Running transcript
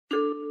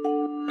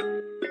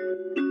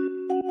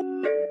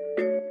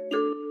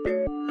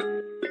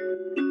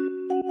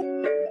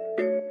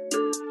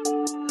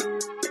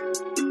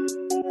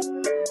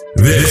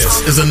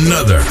This is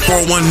another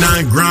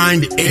 419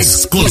 Grind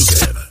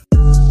exclusive.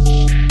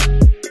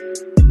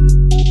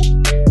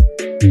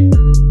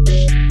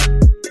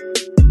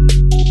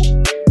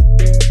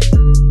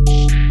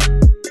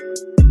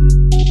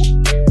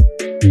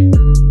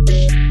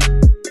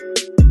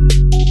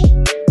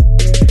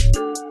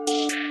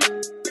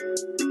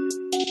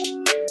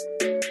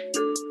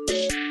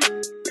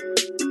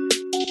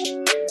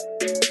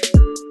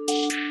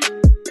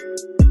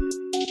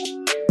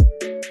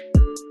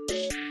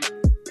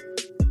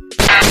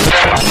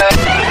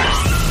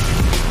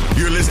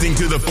 You're listening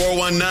to the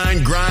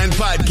 419 Grind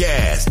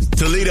Podcast,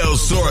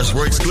 Toledo's source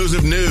for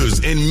exclusive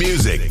news in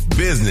music,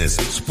 business,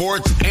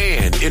 sports,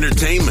 and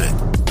entertainment.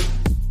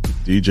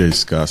 DJ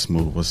Scott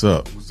Smooth, what's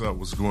up? What's up?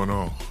 What's going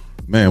on?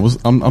 Man,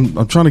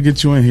 I'm trying to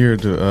get you in here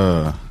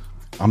to.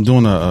 I'm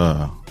doing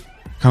a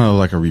kind of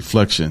like a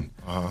reflection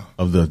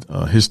of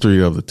the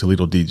history of the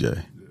Toledo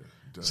DJ.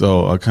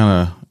 So I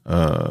kind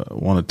of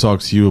want to talk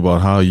to you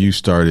about how you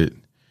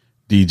started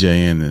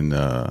DJing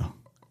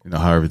and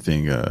how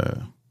everything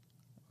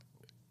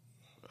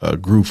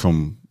grew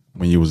from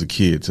when you was a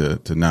kid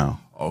to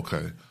now.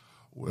 Okay,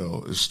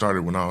 well, it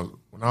started when I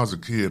was a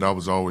kid. I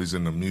was always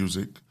into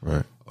music,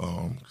 right?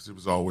 Because it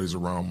was always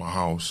around my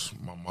house.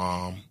 My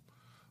mom,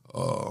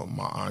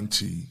 my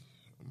auntie,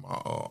 my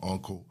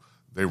uncle,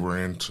 they were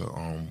into.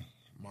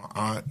 My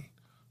aunt,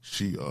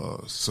 she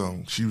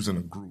sung. She was in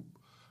a group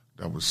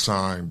that was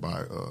signed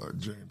by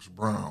James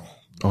Brown.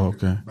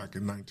 Back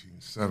in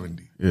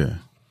 1970. Yeah.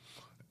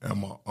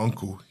 And my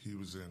uncle, he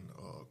was in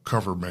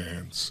cover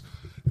bands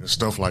and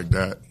stuff like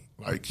that.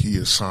 Like he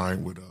is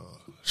signed with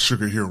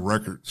Sugar Hill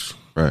Records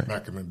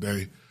back in the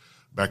day,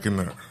 back in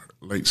the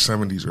late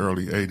 70s,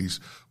 early 80s.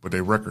 But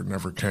their record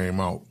never came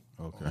out.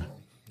 Okay.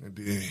 And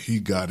then he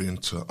got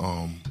into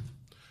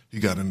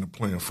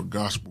playing for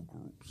gospel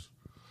groups.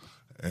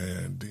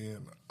 And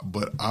then,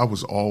 but I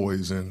was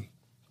always into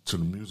the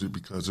music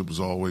because it was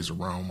always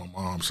around my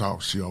mom's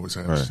house. She always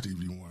had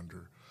Stevie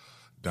Wonder,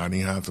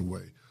 Donny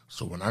Hathaway.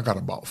 So when I got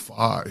about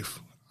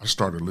 5, I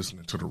started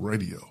listening to the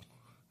radio.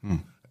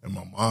 And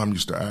my mom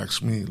used to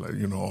ask me,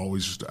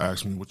 always used to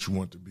ask me what you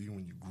want to be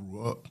when you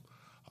grew up.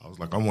 I was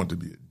like, I want to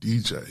be a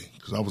DJ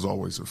because I was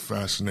always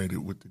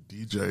fascinated with the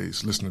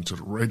DJs listening to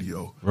the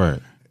radio.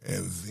 Right.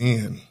 And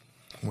then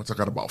once I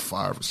got about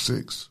 5 or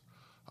 6,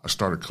 I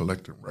started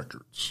collecting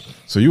records.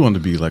 So you wanted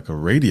to be like a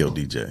radio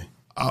DJ?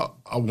 I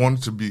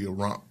wanted to be a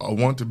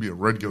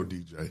radio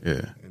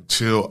DJ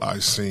until I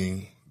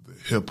seen the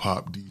hip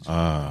hop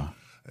DJ.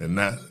 And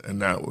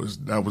that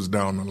was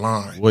down the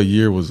line. What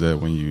year was that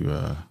when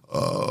you?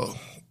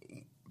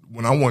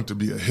 When I wanted to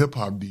be a hip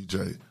hop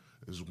DJ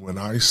is when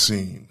I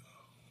seen.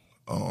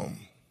 It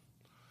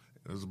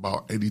was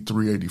about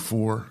 83,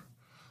 84.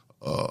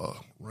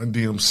 Run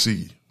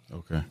DMC.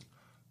 Okay.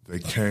 They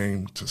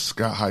came to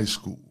Scott High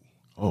School.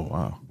 Oh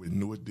wow! With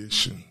New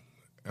Edition,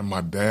 and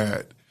my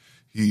dad,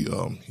 he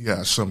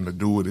had something to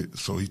do with it,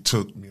 so he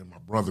took me and my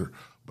brother.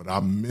 But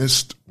I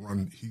missed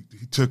Run. He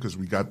took us.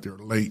 We got there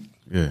late.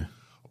 Yeah.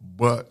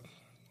 But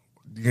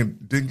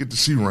didn't get to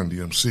see Run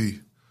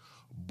DMC,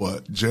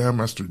 but Jam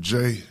Master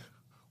Jay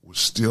was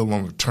still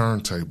on the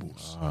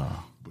turntables,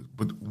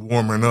 but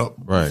warming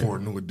up before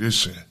New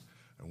Edition.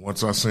 And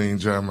once I seen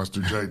Jam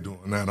Master Jay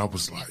doing that, I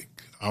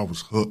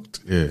was hooked.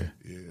 Yeah.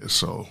 Yeah.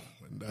 So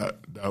that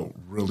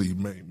really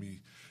made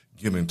me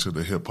get into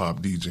the hip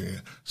hop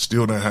DJing.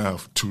 Still didn't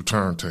have 2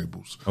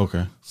 turntables.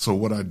 Okay. So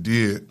what I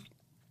did,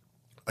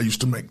 I used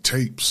to make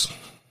tapes,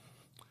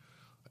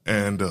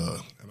 and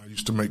I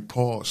used to make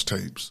pause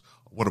tapes.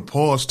 What a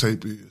pause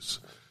tape is,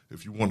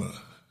 if you want to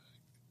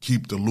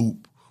keep the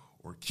loop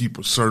or keep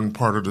a certain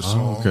part of the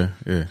song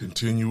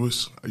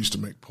continuous, I used to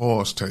make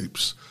pause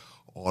tapes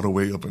all the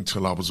way up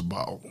until I was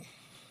about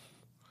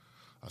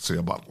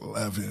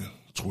 11,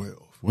 12.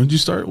 When did you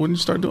start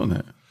doing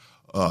that?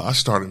 I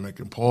started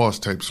making pause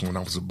tapes when I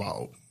was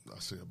about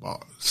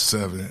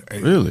 7,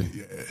 8. Really?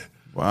 Yeah.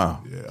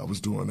 Wow. Yeah, I was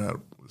doing that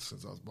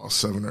since I was about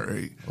 7 or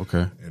 8.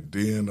 Okay. And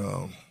then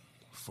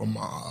for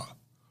my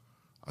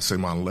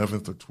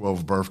 11th or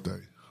 12th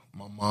birthday,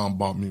 my mom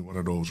bought me one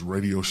of those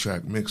Radio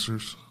Shack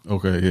mixers.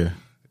 Okay, yeah.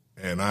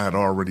 And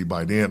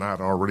by then I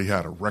had already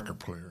had a record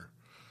player.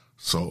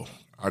 So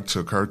I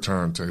took her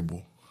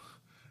turntable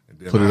and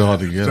then put it all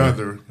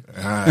together.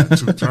 And I had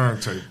 2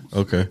 turntables.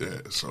 Okay.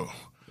 Yeah, so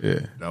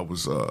that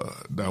was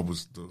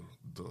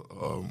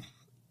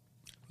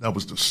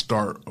the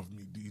start of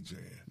me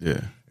DJing.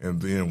 Yeah.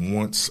 And then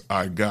once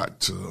I got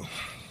to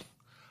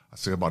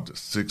about the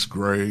 6th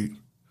grade,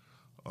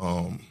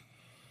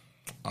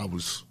 I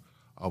was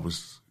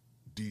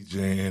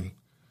DJing,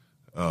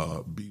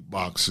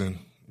 beatboxing.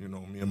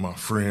 Me and my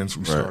friends,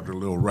 we started a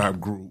little rap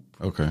group.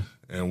 Okay.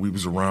 And we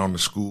was around the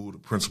school. The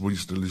principal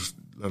used to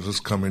let us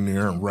come in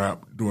there and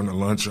rap during the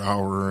lunch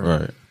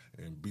hour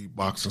and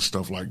beatbox and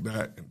stuff like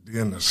that. And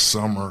then the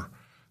summer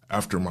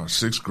after my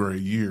 6th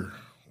grade year,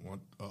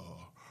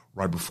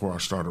 right before I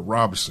started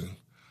Robinson,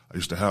 I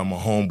used to have my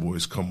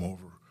homeboys come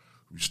over.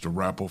 We used to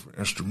rap over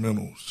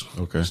instrumentals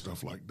and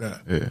stuff like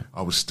that. Yeah.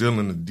 I was still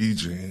in the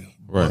DJing,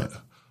 but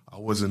I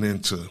wasn't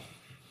into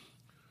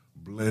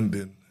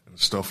blending and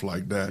stuff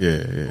like that.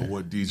 Yeah. Or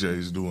what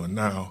DJs doing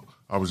now.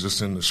 I was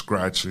just into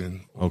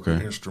scratching Okay.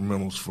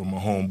 instrumentals for my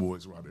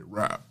homeboys while they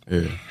rap.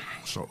 Yeah.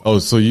 So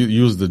So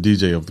you was the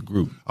DJ of the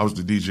group. I was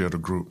the DJ of the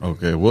group.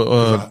 Okay.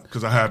 What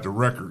Because I had the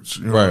records.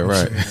 You know Right, what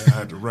I'm right. saying? I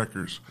had the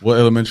records. what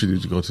elementary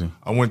did you go to?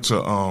 I went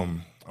to Old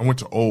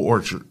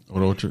Orchard.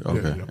 Old Orchard.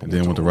 Okay. Yeah, And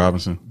then went to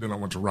Robinson. Then I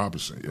went to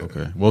Robinson. Yeah.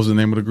 Okay. What was the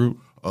name of the group?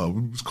 It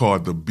was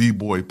called the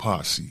B-Boy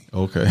Posse.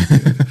 Okay.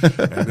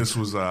 And this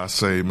was, I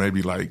say,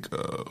 maybe like,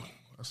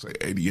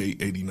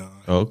 88, 89.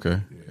 Oh, okay.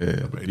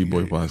 Yeah.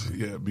 B-Boy Posse.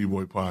 Yeah,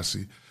 B-Boy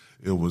Posse.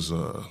 It was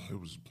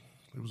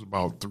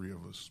about three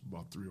of us,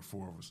 about 3 or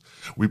 4 of us.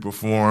 We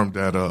performed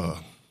at a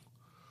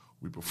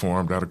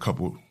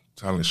couple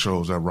talent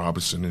shows at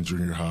Robinson in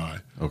junior high.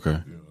 Okay.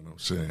 You know what I'm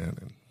saying?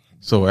 And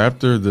So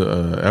after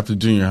after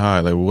junior high,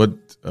 like what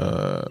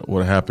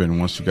happened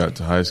once you got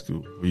to high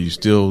school? Were you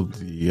still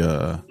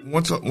the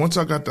once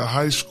I got to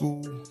high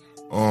school,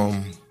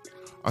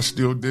 I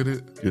still did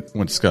it. you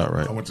went to Scott,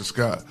 right? I went to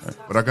Scott,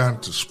 but I got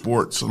into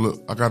sports. So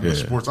look, I got into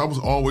sports. I was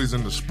always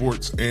into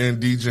sports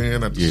and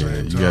DJing at the same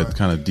time. You got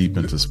kind of deep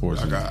into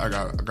sports. I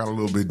got a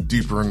little bit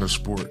deeper into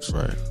sports.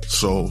 Right.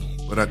 So,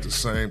 but at the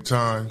same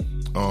time,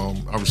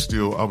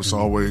 I was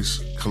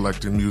always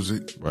collecting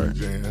music, Right.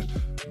 DJing,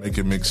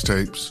 making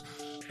mixtapes.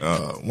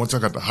 Once I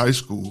got to high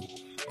school,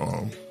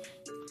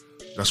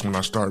 that's when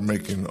I started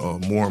making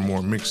more and more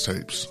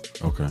mixtapes.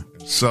 Okay.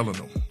 And selling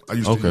them. I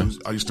used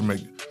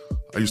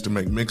to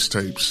make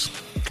mixtapes,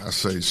 I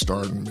say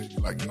starting maybe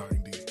like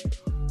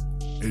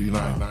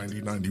 89,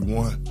 90,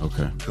 91.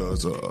 Okay.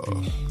 Because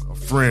a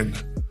friend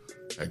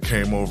that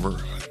came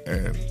over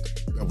and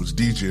that was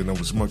DJing that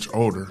was much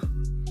older,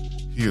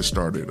 he had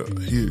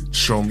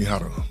shown me how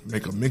to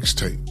make a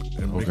mixtape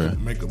and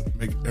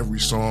make every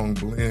song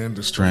blend.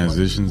 And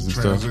Transitions and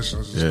stuff?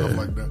 Transitions and stuff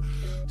like that.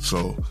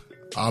 So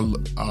I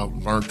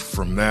learned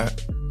from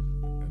that,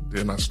 and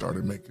then I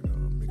started making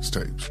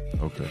mixtapes.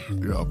 Okay.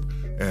 Yep.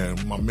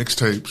 And my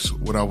mixtapes,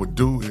 what I would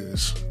do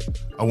is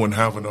I wouldn't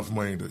have enough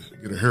money to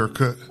get a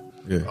haircut.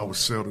 Yeah. I would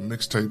sell the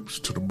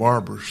mixtapes to the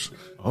barbers.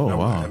 Oh,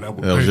 wow. And That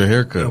was your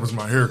haircut. That was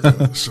my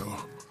haircut. So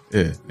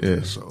Yeah.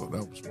 so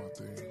that was my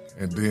thing.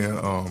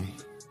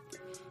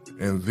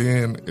 And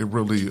then it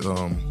really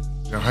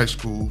in high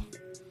school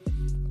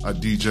I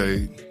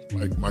DJ'd,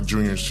 like my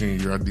junior and senior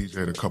year, I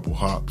DJ'd a couple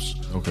hops.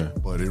 Okay.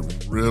 But it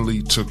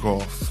really took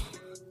off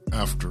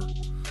after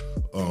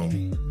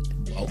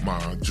about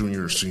my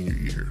junior or senior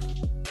year.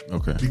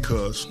 Okay.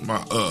 Because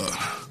I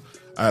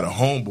had a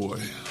homeboy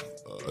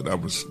that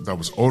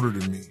was older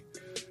than me.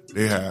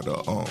 They had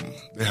a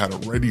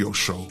radio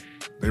show.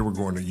 They were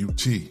going to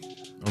UT.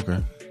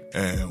 Okay.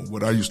 And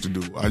what I used to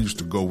do, I used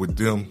to go with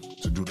them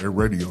to do their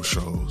radio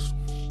shows.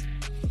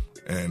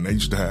 And they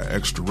used to have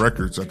extra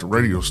records at the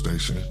radio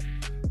station.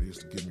 They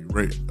used to give me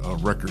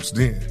records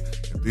then.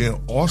 And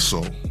then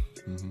also,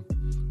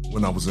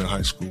 when I was in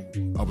high school,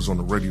 I was on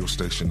the radio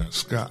station at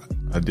Scott.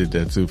 I did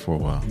that too for a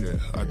while. Yeah,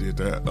 I did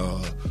that.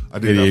 I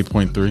did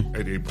 88.3?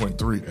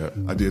 88.3. Yeah.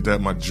 I did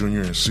that my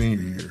junior and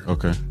senior year.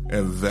 Okay.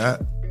 And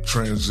that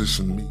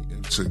transitioned me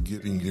into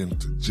getting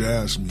into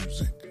jazz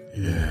music.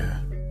 Yeah.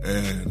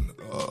 And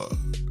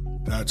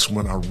that's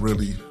when I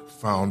really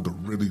found the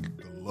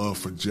love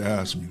for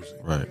jazz music.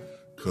 Right.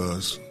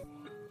 Because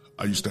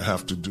I used to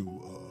have to do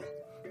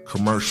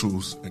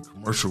commercials and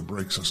commercial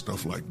breaks and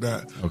stuff like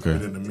that. Okay.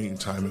 And in the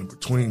meantime, in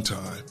between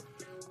time,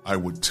 I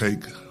would take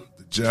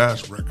the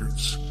jazz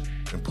records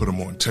and put them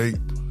on tape.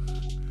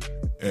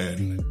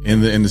 And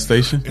in the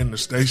station? In the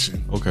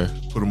station. Okay.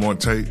 Put them on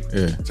tape.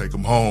 Yeah. Take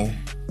them home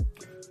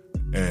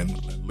and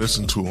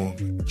listen to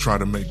them. Try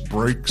to make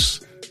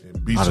breaks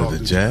and beats out of off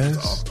the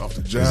jazz. Off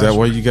the jazz. Is that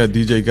why you got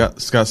DJ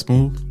Scott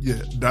Smooth?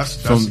 Yeah,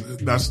 that's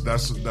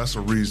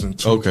a reason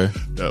too. Okay.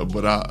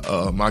 But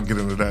I might get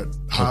into that.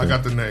 How I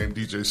got the name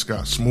DJ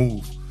Scott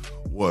Smooth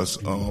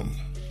was my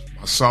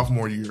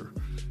sophomore year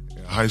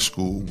in high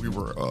school. We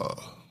were on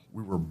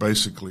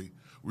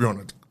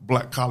a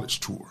black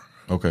college tour.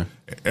 Okay.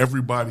 And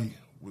everybody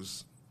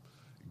was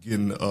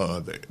getting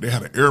they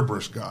had an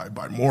airbrush guy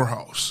by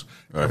Morehouse.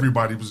 Right.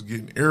 Everybody was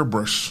getting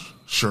airbrush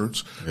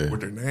shirts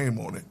with their name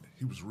on it.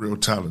 He was real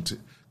talented.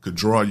 Could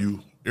draw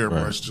you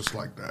airbrush just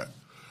like that.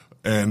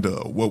 And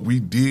what we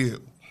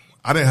did,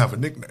 I didn't have a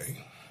nickname.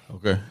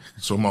 Okay.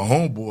 So my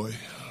homeboy,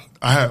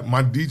 I had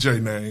my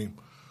DJ name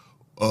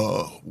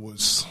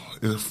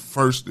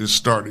it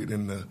started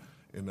in the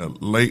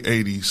late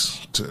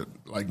 80s to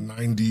like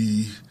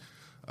 90,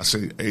 I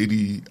say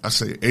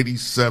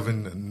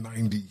 87 and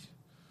 90.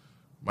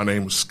 My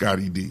name was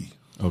Scotty D.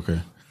 Okay.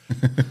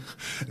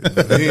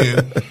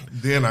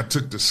 then I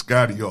took the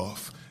Scotty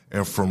off,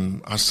 and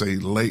from I say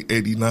late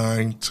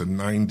 89 to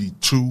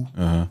 92,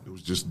 it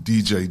was just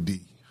DJ D.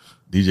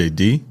 DJ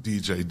D?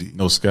 DJ D.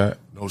 No Scott?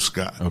 No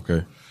Scott.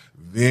 Okay.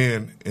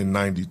 Then in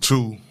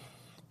 92,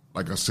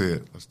 like I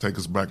said, let's take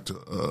us back to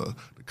the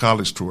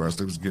college tour as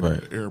they was getting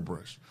the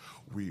airbrush.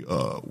 We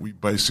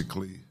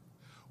basically,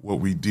 what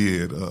we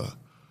did,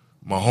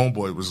 my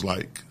homeboy was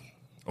like,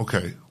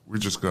 okay, we're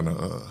just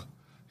gonna,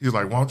 He's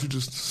like, why don't you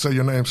just say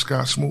your name,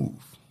 Scott Smooth?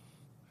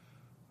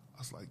 I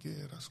was like, yeah,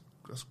 that's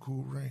a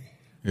cool ring.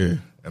 Yeah.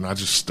 And I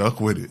just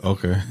stuck with it.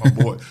 Okay.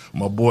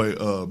 My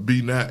boy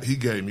B Nat, he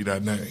gave me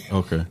that name.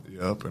 Okay.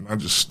 Yep, and I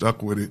just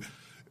stuck with it.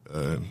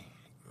 And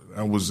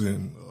that was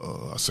in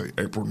I say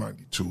April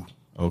 '92.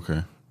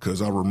 Okay.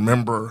 Because I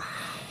remember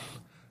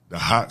the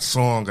hot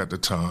song at the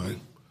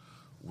time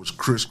was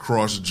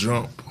Crisscross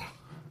Jump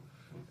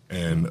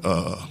and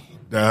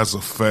Daz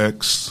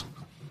Effects,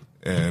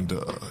 and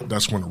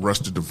that's when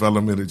Arrested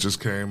Development had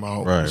just came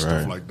out and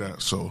stuff like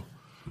that. So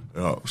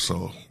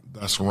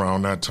that's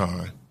around that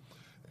time.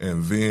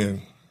 And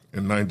then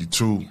in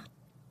 '92,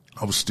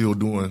 I was still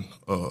doing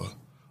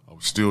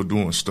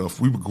stuff.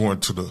 We were going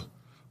to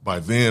by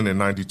then in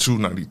 '92,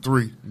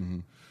 '93,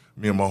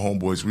 me and my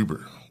homeboys,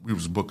 we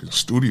was booking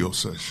studio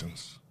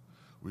sessions.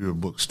 We would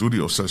book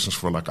studio sessions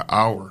for like an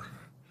hour.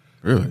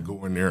 Really? And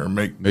go in there and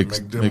make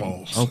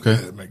demos.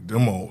 Make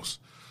demos.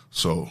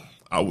 So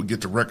I would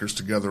get the records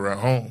together at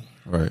home.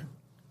 Right.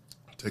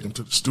 Take them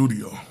to the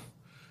studio.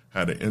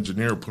 Had an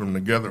engineer put them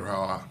together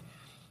how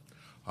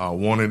I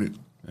wanted it.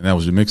 And that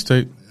was your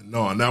mixtape?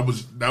 No, and that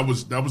was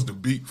the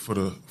beat for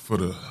the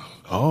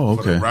Oh,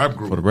 okay. For the rap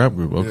group. For the rap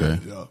group, okay.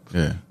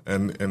 Yeah.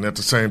 And at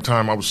the same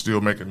time, I was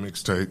still making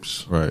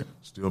mixtapes. Right.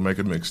 Still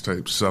making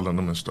mixtapes, selling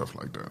them and stuff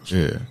like that. So,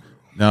 yeah.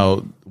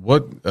 Now,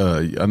 what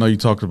I know you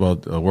talked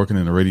about working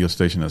in a radio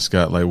station at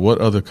Scott. Like, what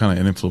other kind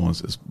of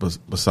influences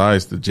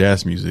besides the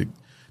jazz music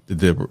did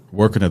the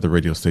working at the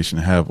radio station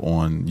have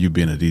on you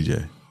being a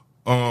DJ?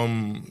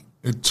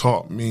 It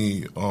taught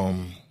me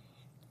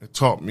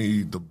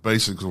the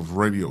basics of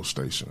radio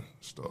station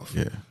stuff.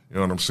 Yeah. You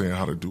know what I'm saying?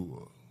 How to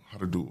do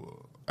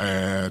a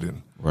ad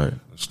and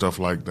stuff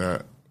like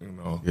that. You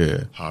know,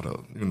 how to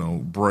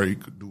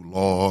break, do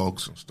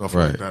logs and stuff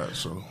like that.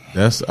 So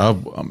that's I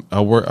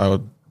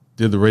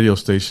did the radio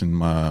station.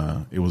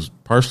 It was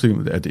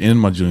partially at the end of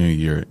my junior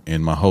year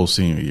and my whole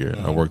senior year.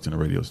 I worked in a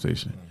radio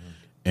station,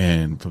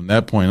 and from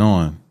that point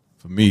on,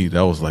 for me,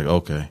 that was like,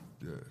 okay,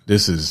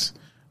 this is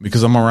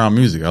because I'm around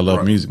music. I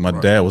love music. My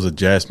dad was a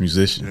jazz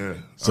musician. Yeah,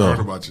 so, I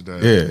heard about your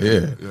dad.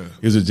 Yeah.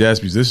 He was a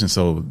jazz musician,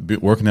 so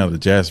working out at the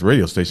jazz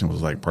radio station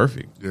was like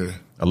perfect. Yeah.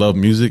 I love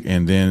music,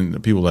 and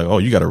then people were like, oh,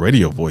 you got a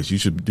radio voice. You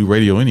should do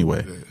radio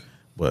anyway. Yeah.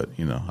 But,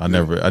 I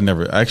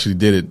never actually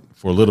did it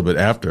for a little bit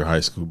after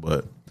high school,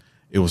 but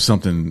it was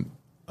something,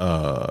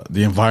 the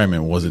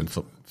environment wasn't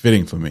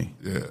fitting for me.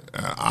 Yeah.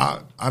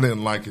 I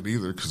didn't like it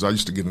either because I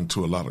used to get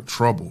into a lot of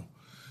trouble.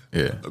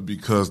 Yeah.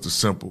 Because the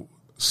simple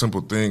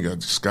thing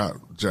at Scott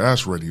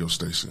Jazz radio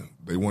station,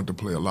 they wanted to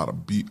play a lot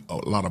of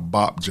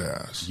bop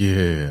jazz.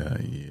 Yeah.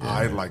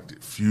 I liked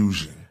it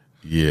fusion.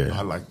 Yeah.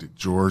 I liked it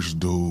George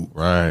Duke.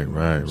 Right.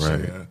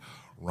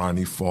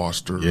 Ronnie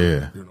Foster.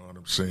 Yeah. You know what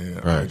I'm saying?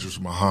 Right. Idris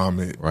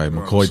Muhammad. Right.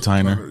 McCoy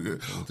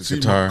Tyner. See,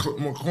 guitar.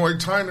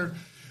 McCoy Tyner,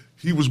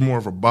 he was more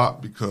of a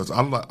bop because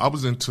I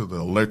was into the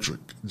electric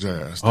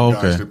jazz. The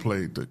guys that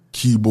played the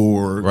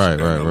keyboards and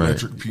the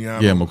electric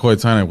piano. Yeah,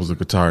 McCoy Tyner was a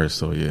guitarist,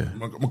 so yeah.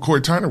 McCoy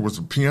Tyner was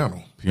a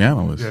pianoist.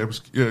 Pianist? Yeah, it was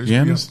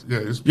pianist?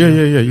 Yeah,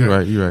 you're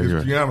right.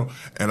 Piano.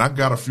 And I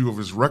got a few of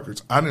his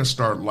records. I didn't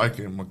start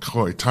liking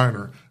McCoy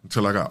Tyner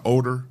until I got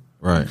older.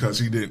 Right. Because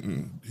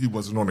he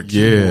wasn't on the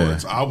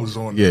keyboards. I was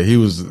on he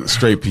was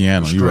straight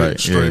piano. You're right.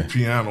 Straight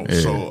piano. Yeah.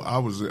 So I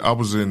was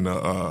in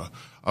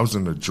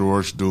the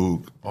George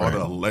Duke, all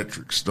the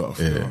electric stuff.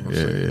 Yeah, you know what I'm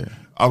saying?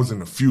 I was in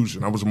the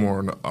fusion. I was more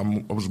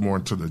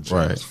into the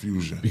jazz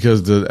fusion.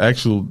 Because the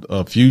actual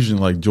fusion,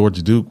 like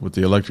George Duke with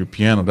the electric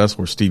piano, that's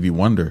where Stevie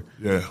Wonder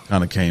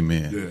kind of came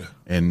in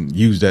and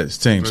used that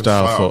same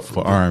style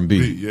for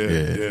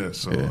R&B.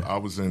 So I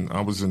was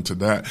into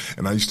that,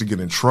 and I used to get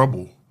in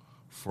trouble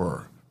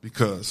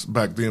because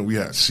back then we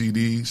had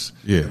CDs.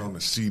 Yeah. And on the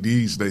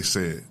CDs they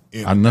said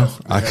NF. I know.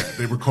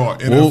 They were called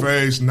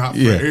NFAs, not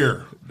for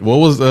air. What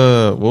was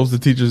the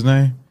teacher's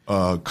name?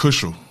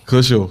 Cushel.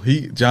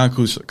 John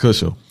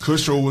Cushel.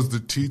 Cushel was the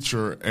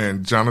teacher,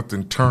 and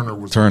Jonathan Turner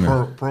was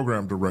the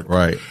program director.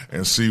 Right.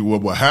 And see,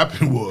 what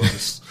happened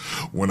was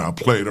when I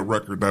played a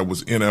record that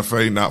was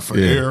NFA, not for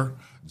air,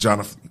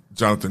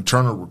 Jonathan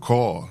Turner would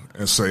call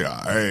and say,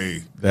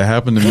 hey. That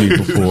happened to me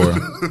before.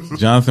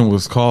 Jonathan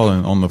was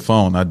calling on the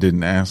phone. I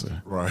didn't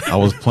answer. Right. I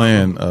was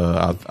playing,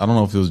 I don't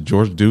know if it was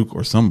George Duke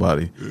or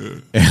somebody. Yeah.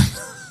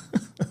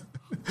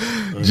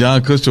 And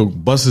John Cushel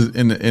busted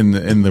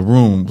in the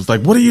room, was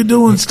like, what are you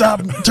doing?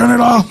 Stop, turn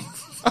it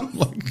off. I'm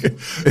like,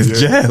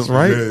 it's jazz,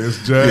 right? Yeah,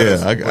 it's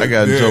jazz. Yeah, I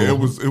got in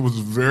trouble. It was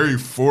very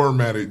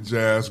formatted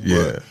jazz,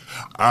 but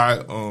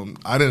I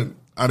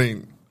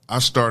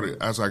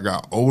started as I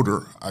got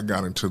older, I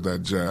got into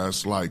that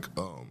jazz like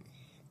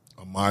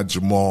Ahmad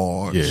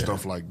Jamal and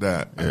stuff like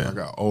that as I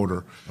got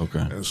older. Okay.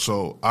 And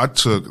so I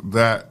took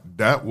that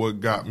what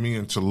got me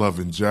into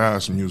loving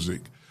jazz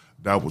music.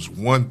 That was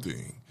one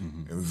thing.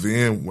 Mm-hmm. And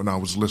then when I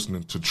was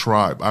listening to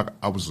Tribe,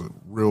 I was a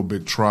real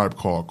big Tribe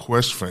Called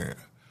Quest fan.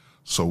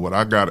 So what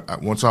I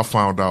got, once I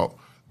found out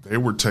they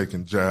were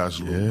taking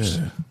jazz loops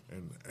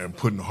and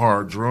putting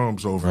hard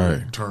drums over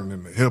it, turning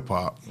into hip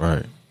hop.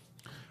 Right.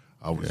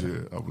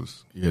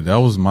 Yeah, that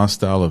was my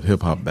style of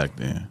hip hop back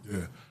then.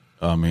 Yeah.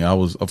 I mean, I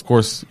was, of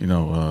course, you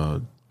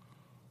know,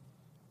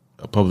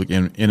 a Public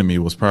Enemy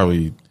was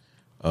probably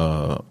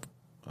top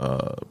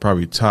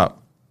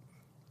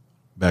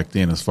back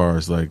then as far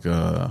as like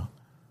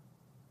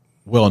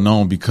well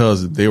known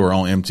because they were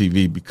on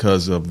MTV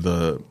because of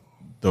the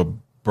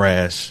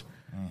brash,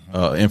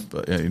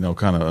 you know,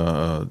 kind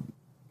of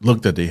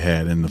look that they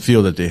had and the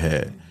feel that they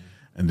had,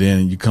 and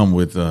then you come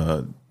with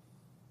them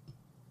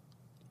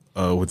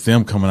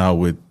coming out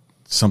with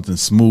something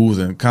smooth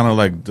and kind of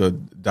like the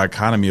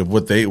dichotomy of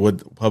what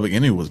Public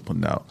Enemy was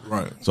putting out.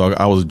 Right. So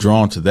I was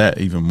drawn to that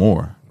even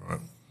more. Right.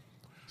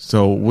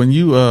 So when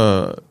you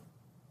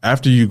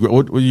after you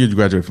what year did you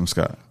graduate from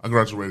Scott? I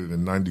graduated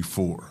in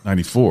 94.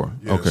 94.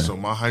 Yeah, okay. So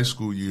my high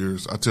school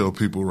years, I tell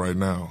people right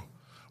now,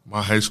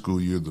 my high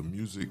school year, the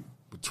music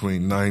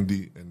between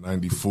 90 and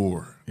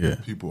 94,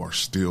 people are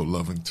still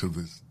loving to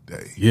this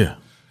day. Yeah.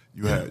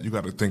 You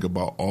got to think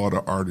about all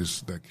the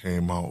artists that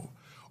came out,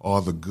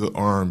 all the good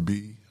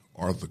R&B,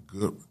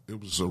 it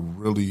was a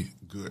really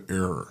good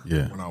era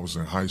when I was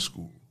in high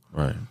school.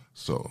 Right.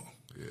 So,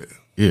 yeah.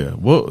 Yeah.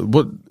 What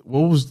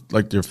was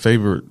like your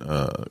favorite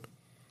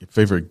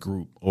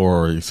group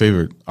or your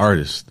favorite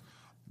artist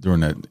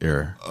during that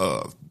era?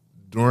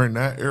 During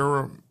that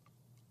era,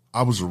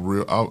 I was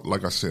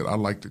like I said, I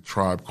liked the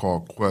Tribe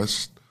Called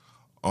Quest.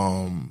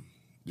 I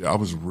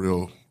was a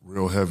real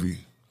heavy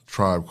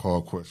Tribe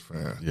Called Quest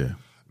fan. Yeah.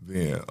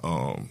 Then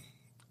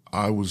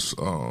I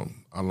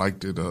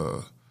liked it.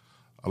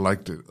 I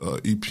liked it.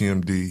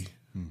 EPMD.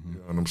 You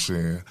know what I'm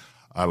saying?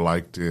 I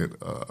liked it.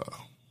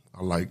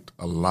 I liked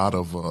a lot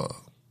of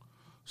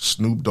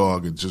Snoop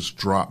Dogg. It just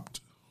dropped.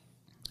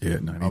 Yeah,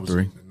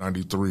 93.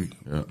 93.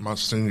 Yeah. My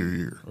senior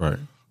year. Right.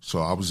 So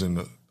I was in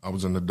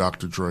the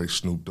Dr. Dre,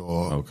 Snoop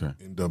Dogg,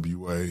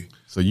 NWA.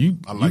 So I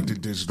liked the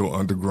Digital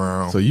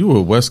Underground. So you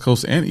were West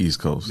Coast and East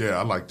Coast. Yeah,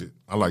 I liked it.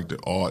 I liked it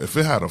all. If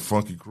it had a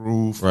funky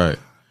groove. Right.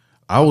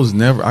 I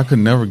could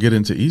never get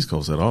into East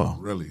Coast at all.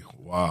 Really?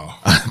 Wow.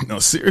 No,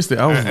 seriously,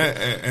 I was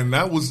and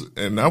that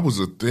was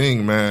a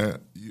thing, man.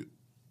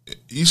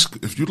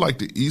 If you like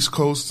the East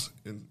Coast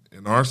in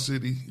our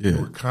city, you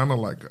were kind of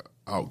like an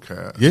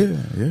outcast. Yeah,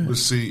 yeah. But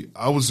see,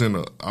 I was in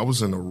a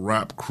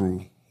rap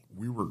crew.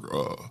 It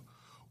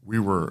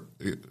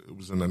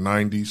was in the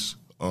 90s,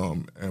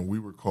 and we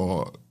were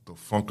called the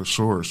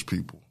Funkasaurus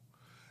people,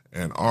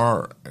 and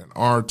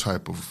our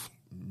type of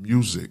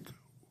music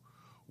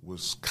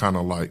was kind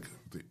of like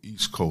the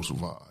East Coast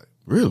vibe.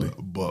 Really?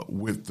 But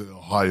with the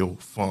Ohio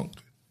funk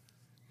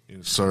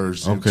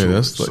insurged into it.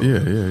 That's So,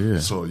 yeah.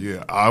 So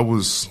yeah, I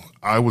was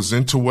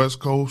into West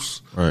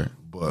Coast, right?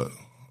 But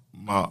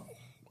I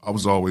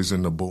was always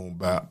in the boom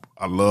bap.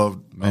 I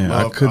loved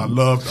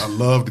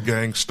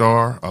Gang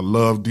Starr. I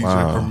loved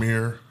DJ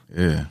Premier.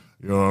 Yeah.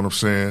 You know what I'm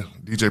saying?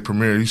 DJ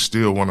Premier, he's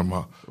still one of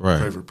my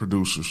favorite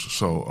producers.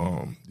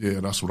 So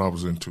that's what I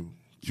was into.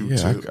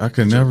 Q-Tip, I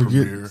could never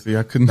get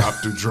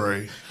Dr.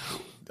 Dre.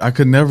 I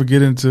could never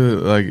get into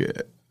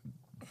like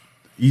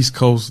East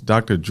Coast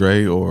Dr.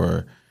 Dre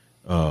or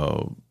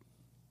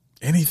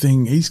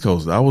anything East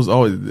Coast. I was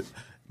always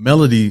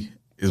melody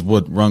is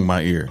what rung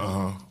my ear.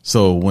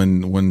 So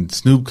when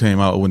Snoop came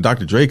out, when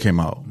Dr. Dre came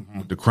out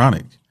with The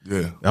Chronic,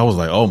 I was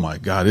like, oh my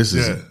God, this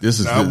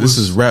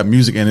is rap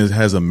music and it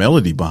has a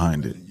melody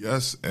behind it.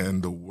 Yes,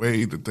 and the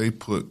way that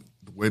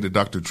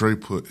Dr. Dre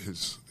put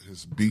his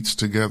beats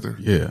together,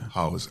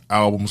 how his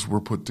albums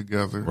were put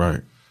together,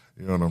 right?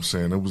 You know what I'm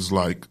saying? It was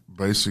like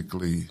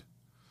basically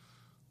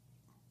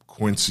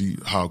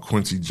how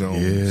Quincy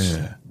Jones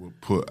would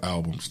put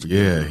albums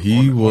together. Yeah,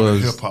 he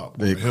was hip hop.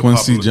 the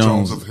Quincy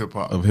Jones of hip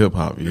hop. Of hip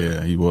hop,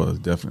 yeah, he was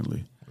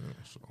definitely.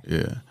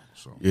 Yeah.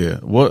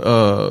 What?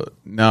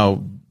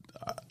 Now,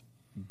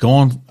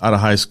 going out of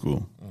high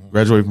school,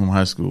 graduating from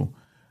high school,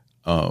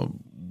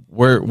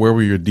 where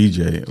were your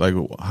DJ? Like,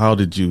 how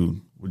did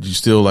you? Would you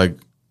still like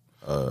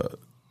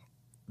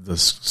the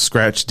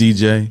scratch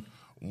DJ?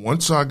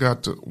 Once I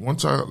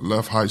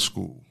left high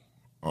school,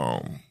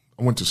 I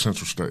went to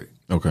Central State.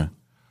 Okay.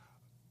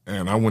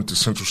 And I went to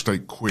Central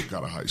State quick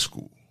out of high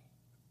school.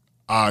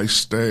 I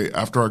stayed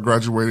after I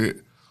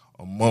graduated.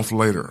 A month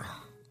later,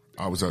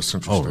 I was at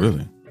Central State. Oh,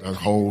 really? That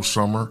whole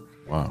summer.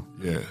 Wow.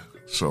 Yeah.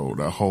 So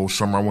that whole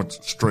summer, I went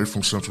straight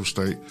from Central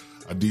State.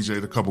 I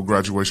DJ'd a couple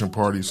graduation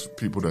parties,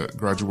 people that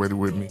graduated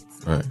with me.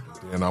 Right.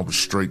 And I was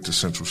straight to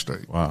Central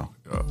State. Wow.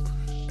 Yeah.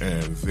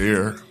 And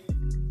there,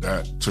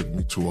 that took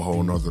me to a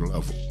whole nother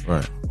level.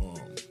 Right.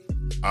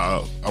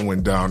 I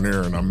went down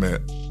there and I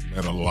met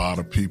a lot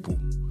of people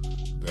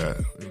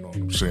that, you know what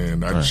I'm saying,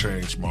 that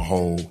changed my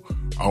whole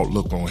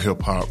outlook on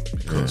hip hop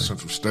because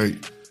Central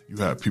State, you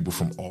had people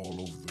from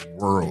all over the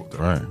world.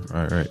 Right.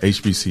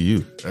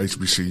 HBCU.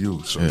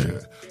 So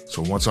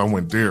So once I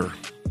went there,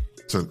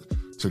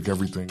 took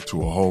everything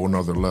to a whole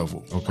nother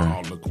level. Okay. My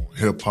outlook on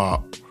hip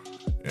hop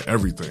and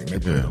everything. They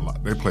played a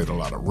lot. They played a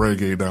lot of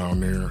reggae down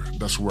there.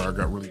 That's where I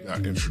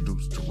got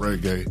introduced to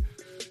reggae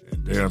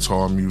and dance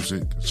hall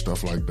music and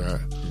stuff like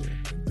that.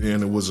 Yeah. And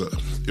then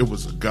it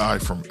was a guy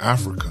from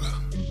Africa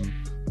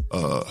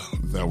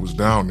that was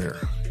down there.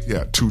 He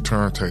had 2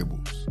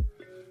 turntables,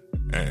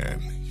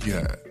 and he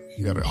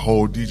had a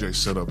whole DJ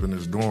set up in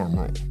his dorm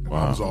room.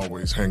 Wow. I was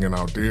always hanging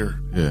out there.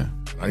 Yeah.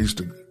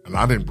 And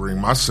I didn't bring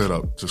my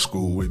setup to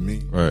school with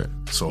me. Right.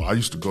 So I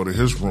used to go to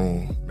his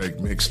room, make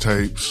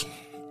mixtapes.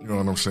 You know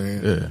what I'm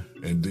saying? Yeah.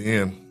 And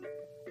then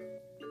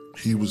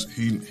he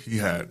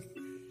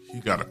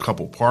got a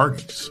couple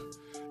parties,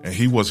 and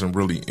he wasn't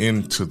really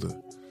into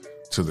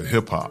the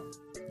hip hop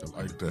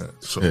like that.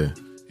 So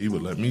he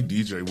would let me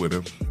DJ with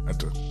him at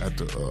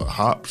the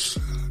Hops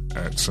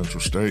at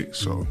Central State.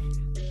 So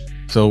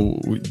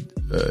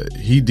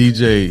he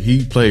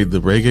played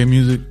the reggae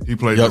music. He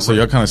played. So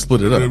y'all kind of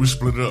split it up. Yeah, we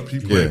split it up. He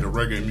played the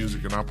reggae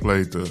music, and I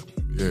played the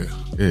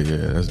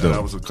That's dope.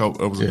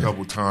 That was a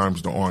couple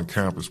times the on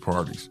campus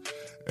parties,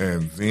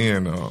 and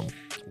then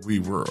we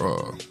were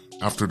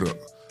after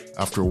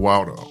a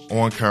while the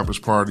on campus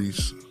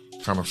parties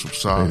kind of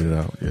subsided. Faded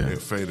out. Yeah.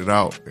 It faded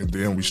out, and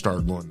then we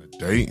started going to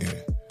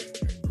Dayton.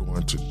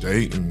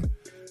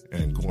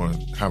 And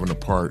having the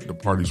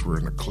parties were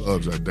in the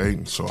clubs at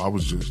Dayton. So I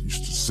was just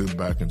used to sit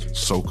back and just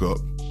soak up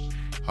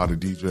how the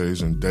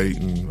DJs in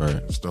Dayton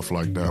and stuff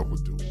like that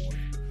would do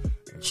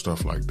and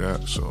stuff like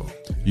that. So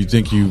you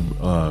think you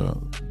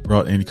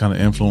brought any kind of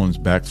influence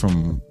back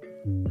from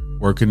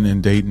working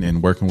in Dayton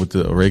and working with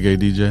the reggae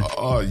DJ?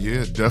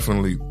 Yeah,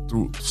 definitely.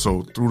 Through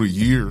the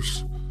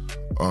years,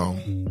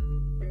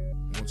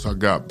 once I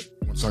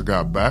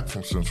got back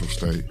from Central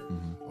State,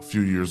 a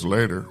few years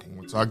later,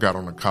 once I got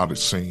on the college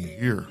scene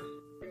here,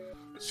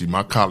 see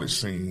my college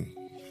scene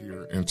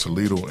here in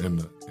Toledo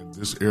in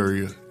this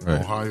area in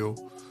Ohio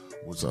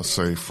was, I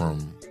say,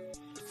 from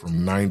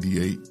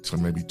 98 to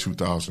maybe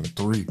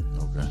 2003.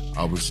 Okay.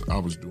 I was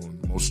doing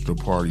most of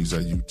the parties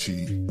at UT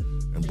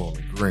and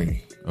Bowling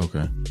Green.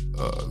 Okay.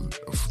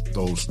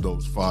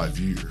 Those 5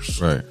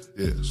 years. Right.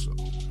 Yeah. So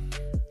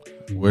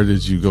where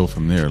did you go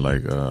from there?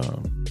 Like,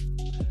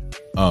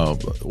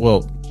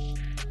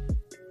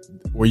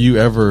 were you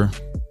ever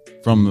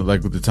from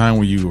like the time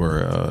when you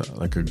were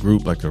like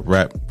a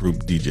rap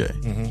group DJ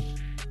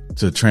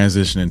to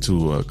transition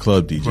into a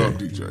club DJ? Club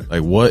DJ.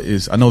 Like, what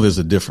is? I know there's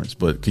a difference,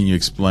 but can you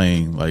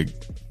explain? Like,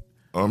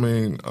 I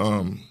mean,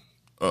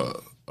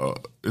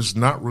 it's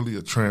not really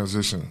a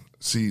transition.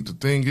 See, the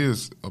thing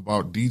is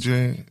about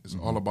DJing, it's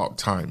all about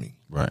timing.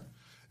 Right.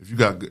 If you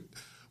got good,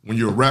 when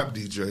you're a rap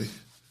DJ,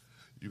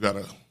 you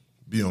gotta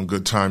be on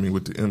good timing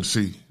with the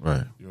MC.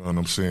 Right. You know what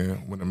I'm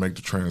saying? When to make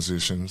the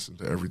transitions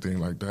and everything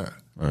like that.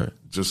 Right.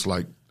 Just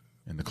like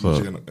in the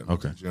club.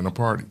 DJ in a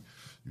party.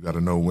 You got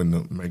to know when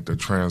to make the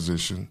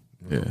transition.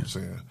 You know what I'm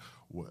saying?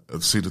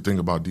 See, the thing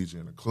about DJ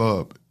in the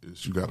club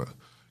is you gotta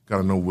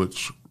know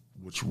which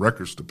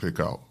records to pick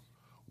out.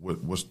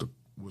 What's the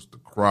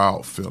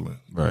crowd feeling?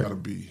 Right.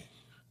 You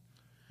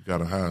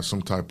gotta have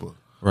some type of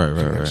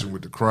connection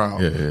with the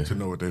crowd to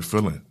know what they're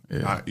feeling. Yeah.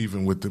 Not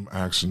even with them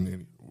asking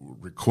any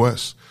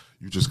requests.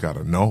 You just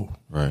gotta know.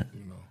 Right.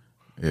 You know.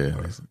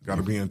 Yeah.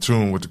 Gotta be in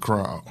tune with the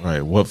crowd.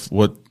 Right. What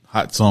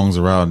hot songs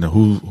around and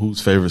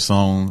whose favorite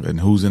song and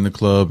who's in the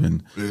club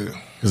and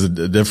because a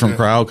different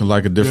crowd can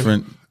like a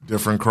different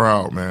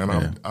crowd, man.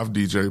 I've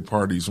DJ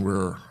parties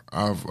where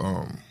I've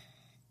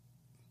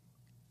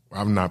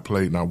not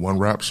played not one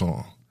rap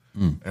song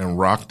and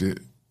rocked it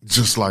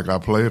just like I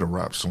played a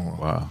rap song.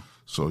 Wow.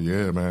 So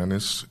yeah, man,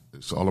 it's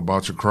all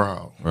about your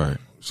crowd. Right.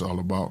 It's all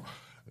about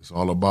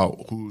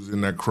who's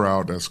in that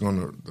crowd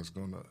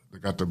they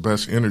got the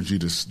best energy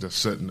that's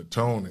setting the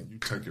tone, and you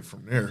take it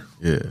from there.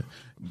 Yeah.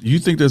 Do you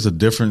think there's a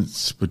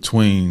difference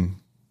between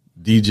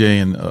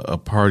DJing a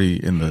party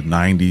in the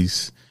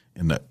 90s,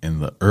 in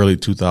the early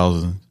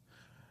 2000s,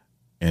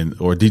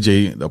 or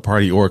DJ a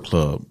party or a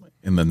club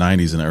in the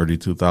 90s and early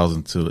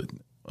 2000s to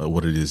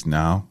what it is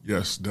now?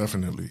 Yes,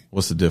 definitely.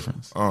 What's the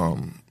difference?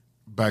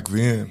 Back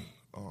then,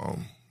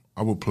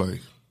 I would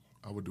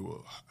do a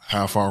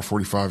half hour,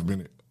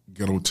 45-minute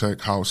ghetto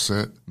tech house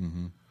set.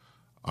 Mm-hmm.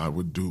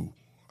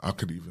 I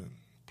could even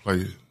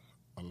play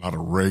a lot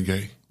of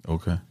reggae.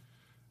 Okay.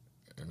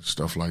 And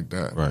stuff like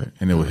that. Right.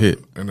 And it would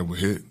hit.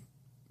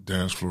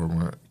 Dance floor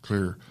went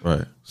clear.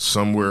 Right.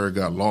 Somewhere it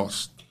got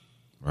lost.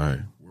 Right.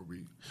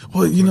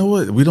 Well, you know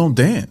what? We don't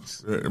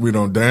dance. We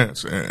don't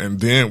dance. And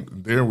then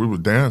we were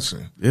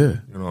dancing. Yeah.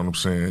 You know what I'm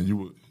saying?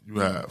 You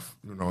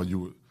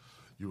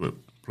would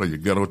play your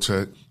ghetto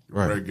tech,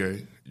 your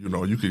reggae. You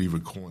know, you could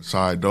even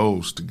coincide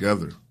those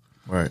together.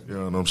 Right. You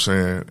know what I'm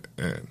saying?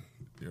 And,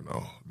 you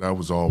know, that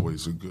was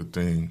always a good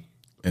thing.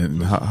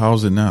 And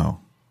how's it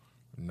now?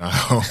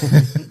 Now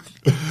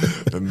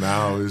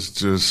it's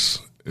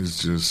just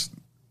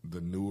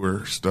the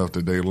newer stuff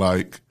that they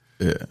like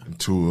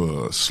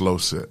into a slow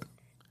set.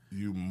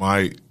 You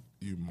might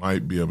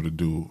be able to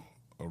do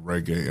a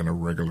reggae in a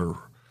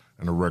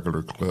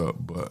regular club,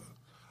 but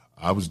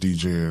I was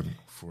DJing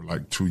for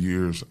like 2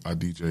 years. I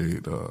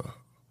DJ'd a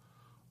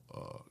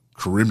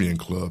Caribbean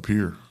club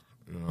here.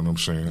 You know what I'm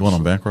saying? The one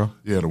on Bancroft?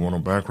 Yeah, the one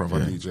on Bancroft. I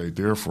DJ'd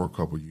there for a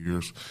couple of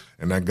years,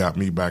 and that got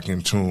me back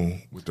in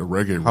tune with the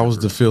reggae. How was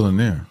the feeling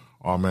there?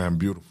 Oh man,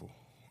 beautiful.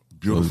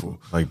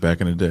 beautiful. Like back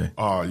in the day.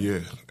 Oh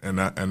yeah, and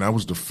that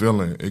was the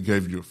feeling. It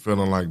gave you a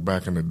feeling like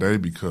back in the day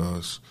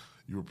because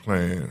you were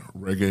playing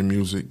reggae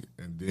music,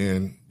 and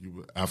then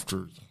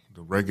after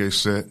the reggae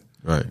set,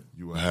 right,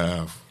 you would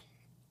have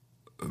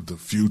the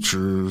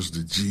Futures, the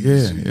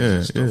Jeezy,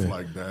 and stuff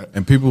like that,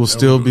 and people will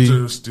still be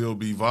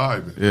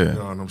vibing. Yeah, you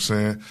know what I'm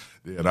saying?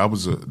 Yeah, that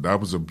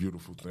was a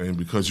beautiful thing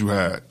because you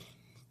had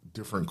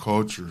different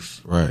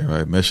cultures, right,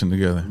 meshing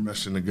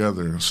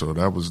together. So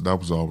that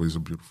was always a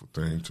beautiful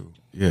thing too.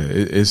 Yeah,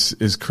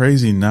 it's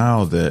crazy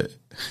now that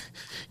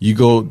you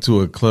go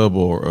to a club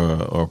or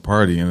a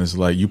party and it's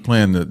like you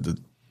playing the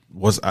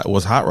what's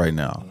hot right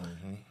now,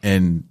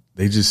 and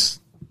they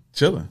just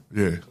chilling.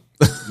 Yeah,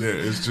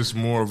 it's just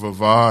more of a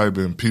vibe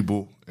and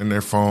people in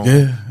their phone,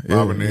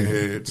 bobbing their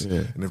heads,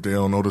 and if they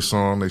don't know the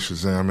song, they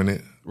Shazamming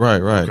it.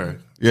 Right. Okay.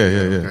 Yeah.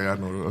 Okay, I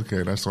know.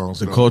 Okay, that song's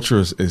the culture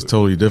is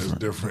totally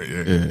different. It's different,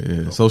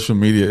 yeah. Social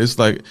media, it's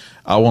like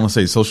I want to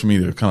say social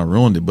media kind of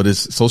ruined it, but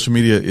social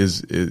media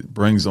it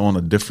brings on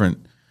a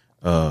different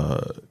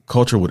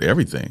culture with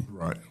everything,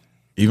 right?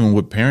 Even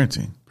with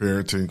parenting,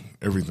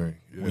 everything.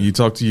 Yeah. When you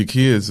talk to your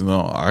kids,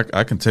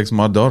 I can text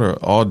my daughter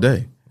all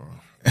day.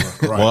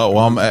 Right.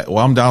 while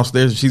I'm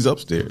downstairs and she's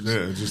upstairs.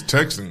 Yeah, just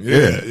texting.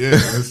 Yeah.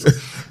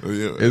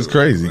 It's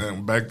crazy.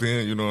 And back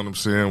then, you know what I'm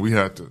saying, we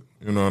had to,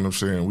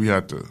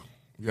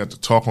 we had to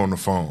talk on the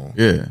phone.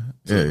 Yeah.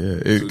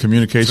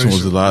 Communication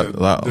was a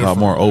lot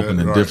more open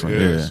and different.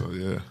 Yeah. So,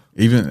 yeah.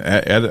 Even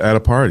at a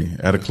party,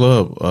 at a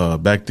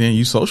club, back then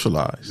you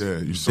socialized. Yeah,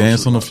 you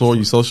dance on the floor,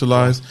 you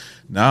socialized.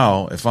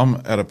 Now, if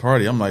I'm at a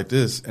party, I'm like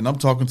this, and I'm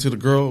talking to the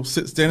girl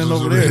standing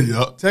over there,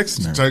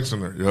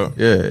 texting her.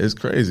 Yeah, it's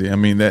crazy. I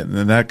mean,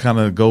 that kind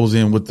of goes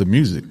in with the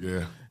music.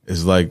 Yeah,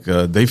 it's like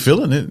they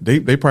feeling it.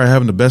 They probably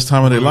having the best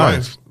time of their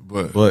life.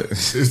 But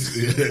it's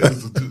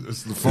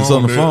the phone. It's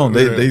on the phone.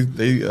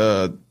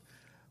 They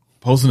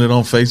posting it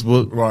on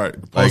Facebook. Right.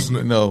 Posting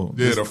it. No.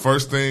 Yeah, the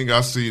first thing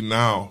I see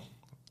now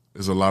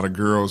is a lot of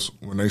girls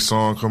when they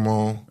song come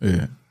on.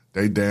 Yeah.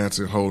 They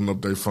dancing, holding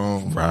up their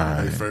phone,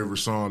 right? Their favorite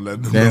song,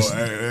 letting them know,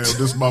 hey, this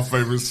is my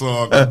favorite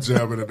song. I'm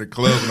jamming at the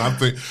club, and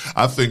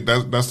I think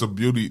that's a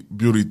beauty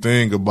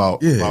thing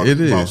about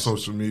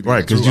social media,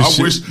 right? Because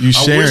I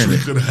wish we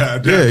could have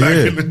had that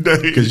back in the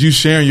day. Because you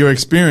sharing your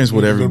experience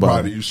with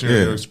everybody. You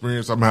sharing your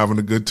experience. I'm having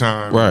a good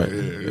time, right?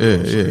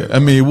 Yeah. I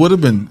mean, it would have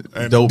been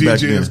dope DJ back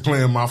then. is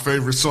playing my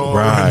favorite song,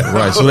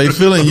 right. So they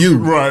feeling you,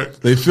 right?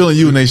 They feeling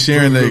you, and they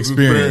sharing their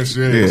experience.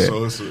 Yeah.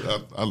 So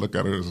I look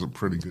at it as a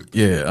pretty good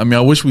thing. Yeah, I mean,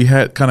 I wish we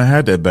had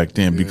that back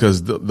then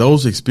because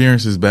those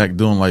experiences back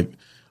doing like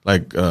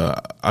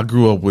I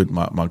grew up with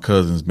my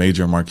cousins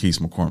Major and Marquise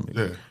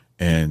McCormick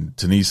and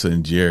Tanisa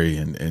and Jerry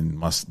and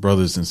my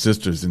brothers and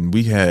sisters, and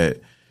we had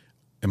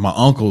my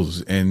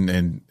uncles and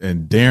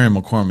Darren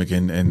McCormick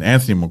and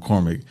Anthony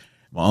McCormick,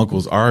 my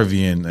uncles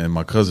Arvie and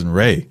my cousin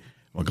Ray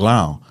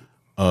McGlown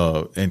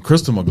and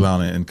Crystal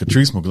McGlown and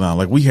Catrice McGlown.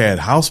 Like we had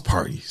house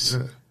parties.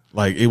 Yeah.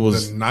 Like it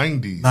was the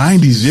 90s.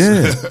 90s,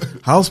 yeah.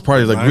 House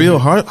parties, like 90s. Real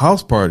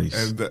house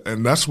parties.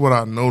 And that's what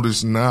I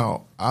notice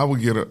now. I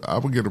would get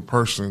a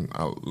person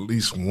at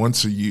least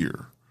once a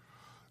year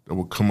that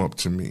would come up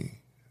to me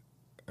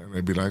and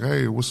they'd be like,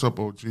 "Hey, what's up,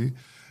 OG?"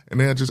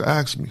 And they'd just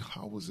ask me,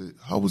 "How was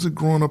it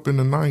growing up in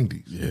the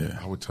 90s?" Yeah.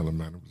 I would tell them,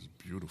 "Man, it was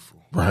beautiful."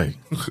 Right.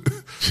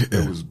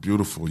 It was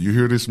beautiful. You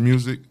hear this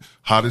music,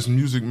 how this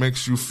music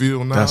makes you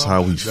feel now. That's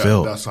how we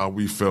felt. That's how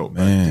we felt,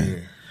 man. Back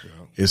then.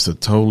 It's a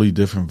totally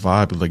different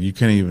vibe. Like you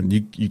can't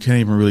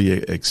even really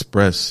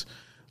express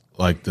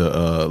like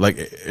the like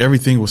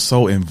everything was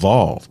so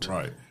involved.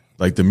 Right.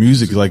 Like the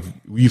music, like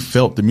we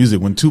felt the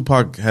music. When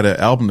Tupac had an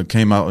album that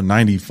came out in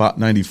 95,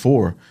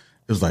 94, it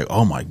was like,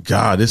 oh my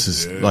God, this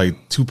is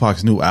like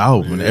Tupac's new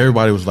album. And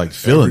everybody was like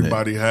feeling it.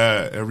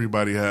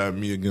 Everybody had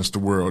Me Against the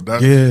World.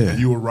 And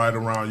you were right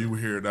around, you were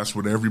here. That's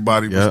what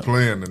everybody was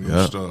playing and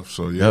stuff.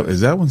 So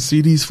Is that when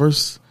CDs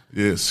first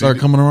started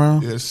coming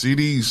around? Yeah,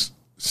 CDs,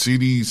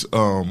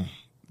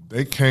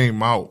 they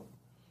came out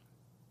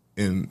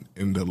in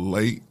the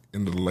late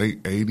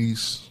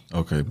 80s.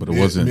 Okay, but it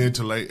wasn't mid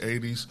to late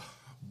 80s.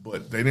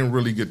 But they didn't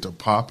really get to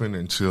popping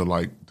until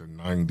like the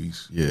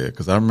 90s. Yeah,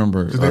 because I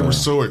remember they were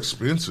so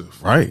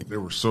expensive. Right, they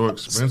were so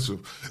expensive.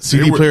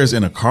 CD players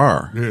in a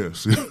car,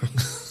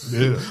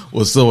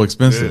 was so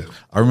expensive. Yeah.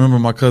 I remember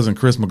my cousin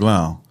Chris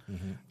McGlown.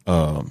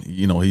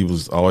 He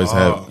was always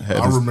had.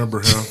 I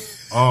remember him.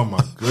 Oh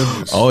my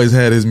goodness! Always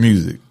had his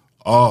music.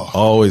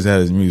 Always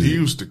had his music. He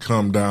used to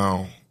come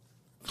down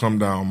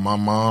my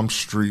mom's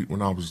street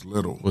when I was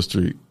little. What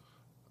street?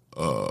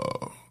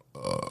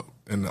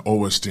 In the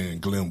OST in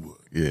Glenwood.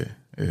 Yeah.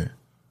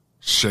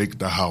 Shake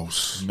the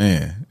house.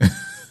 Man.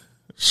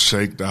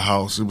 Shake the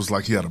house. It was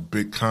like he had a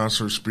big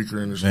concert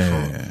speaker in his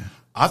trunk.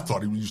 I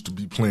thought he used to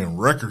be playing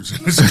records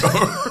in his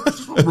car.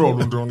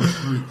 rolling down the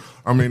street.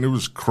 I mean, it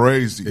was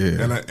crazy,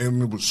 and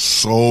it was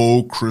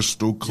so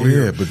crystal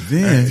clear. Yeah, but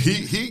then and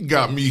he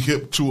got me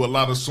hip to a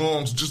lot of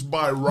songs just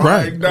by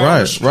riding down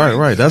the street.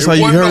 Right. That's how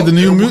you heard the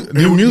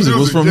new music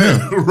was from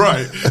him.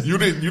 Right. You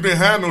didn't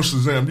have no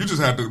Shazam. You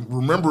just had to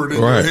remember it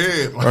in your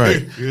head. Like,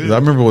 right. I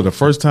remember the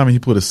first time he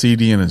put a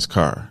CD in his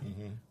car,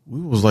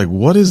 we was like,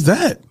 "What is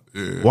that?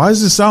 Yeah. Why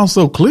does it sound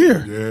so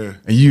clear?" Yeah.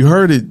 And you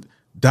heard it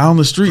down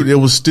the street. It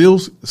was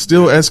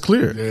still as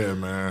clear. Yeah,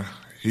 man.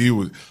 He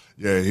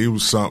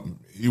was something.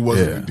 He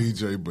wasn't a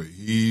DJ, but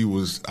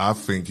I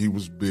think he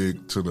was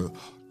big to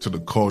the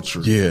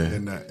culture. Yeah.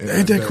 Ain't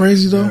that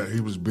crazy though? Yeah,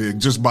 he was big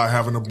just by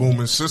having a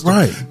booming system.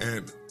 Right.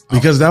 And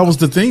because that was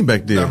the thing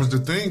back then. That was the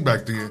thing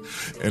back then.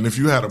 And if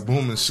you had a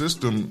booming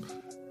system,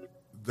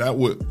 that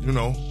would,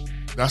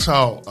 that's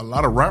how a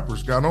lot of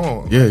rappers got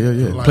on. Yeah.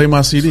 Like, play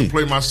my CD.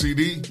 Play my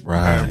CD.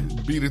 Right.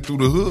 And beat it through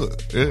the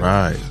hood. Yeah.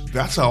 Right.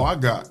 That's how I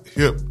got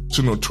hip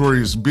to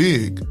Notorious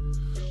Big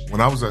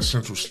when I was at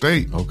Central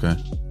State. Okay.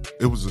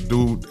 It was a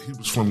dude, he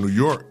was from New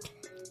York.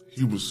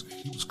 He was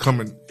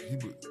coming, he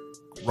was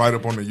right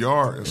up on the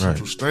yard at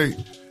Central State,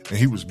 and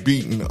he was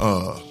beating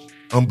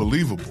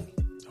Unbelievable.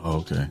 Oh,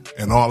 okay.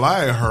 And all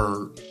I had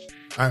heard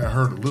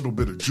a little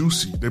bit of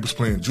Juicy. They was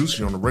playing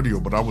Juicy on the radio,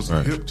 but I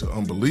wasn't hip to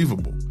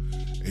Unbelievable.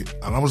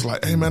 And I was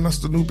like, "Hey man, that's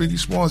the new Biggie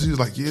Smalls." He was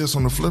like, "Yeah, it's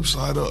on the flip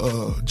side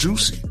of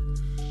Juicy."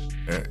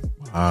 And,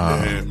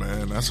 yeah,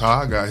 man, that's how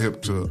I got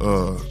hip to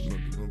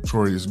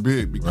Notorious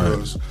Big,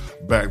 because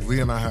back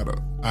then I had a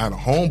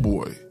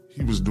homeboy.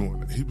 He was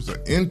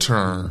an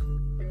intern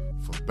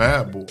for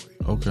Bad Boy.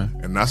 Okay.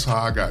 And that's how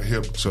I got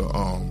hip to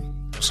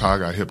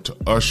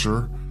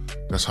Usher.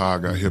 That's how I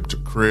got hip to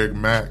Craig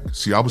Mack.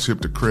 See, I was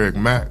hip to Craig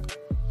Mack,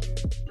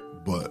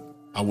 but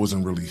I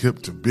wasn't really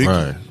hip to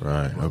Biggie.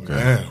 Right. But Okay.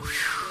 man,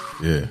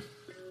 Yeah.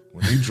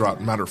 when he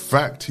dropped, matter of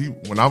fact,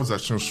 when I was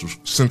at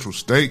Central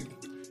State,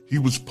 he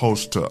was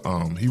supposed to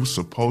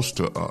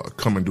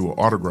come and do an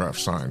autograph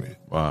signing.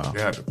 Wow.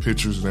 They had the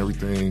pictures and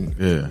everything.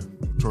 Yeah.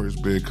 Notorious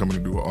Big coming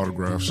to do an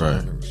autograph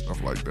signing and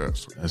stuff like that.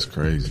 So, that's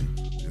crazy.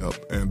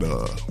 Yep. And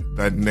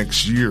that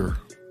next year,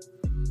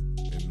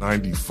 in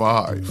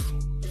 '95,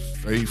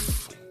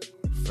 Faith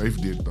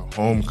did the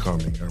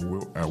homecoming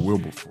at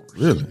Wilberforce.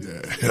 Really?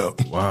 Yeah.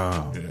 Yep.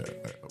 Wow. Yeah.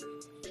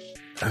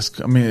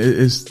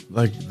 It's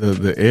like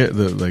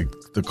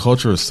the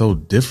culture is so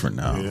different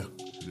now. Yeah,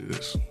 it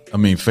is. I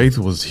mean, Faith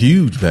was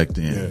huge back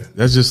then. Yeah.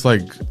 That's just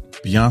like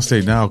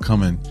Beyonce now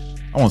coming.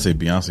 I won't say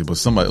Beyonce, but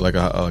somebody like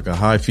a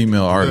high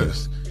female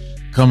artist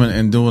coming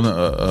and doing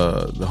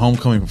the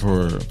homecoming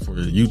for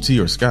UT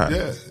or Scott.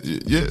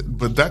 Yeah.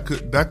 But that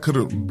could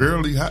have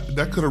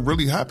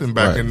really happened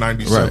back in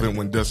 '97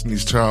 when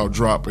Destiny's Child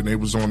dropped and they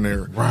was on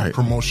their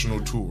promotional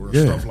tour and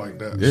stuff like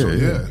that. So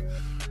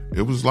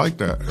it was like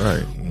that.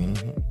 Right.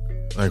 Mm-hmm.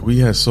 Like we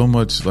had so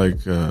much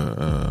like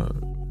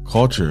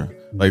culture.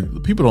 Like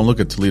people don't look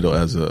at Toledo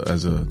as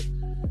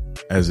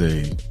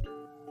a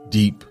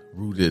deep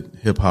rooted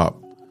hip hop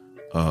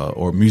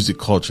or music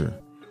culture,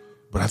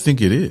 but I think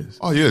it is.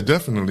 Oh yeah,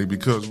 definitely,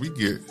 because we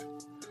get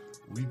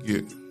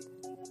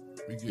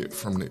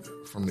from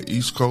the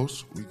East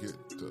Coast. We get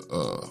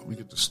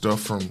the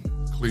stuff from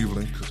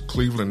Cleveland, because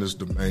Cleveland is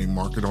the main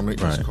market on the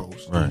East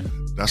Coast. Right.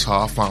 That's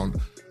how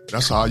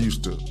I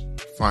used to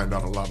find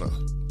out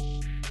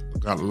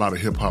got a lot of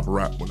hip hop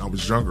rap when I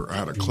was younger. I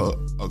had a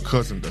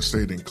cousin that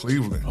stayed in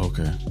Cleveland.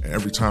 Okay. And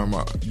every time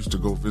I used to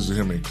go visit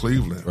him in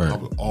Cleveland, I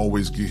would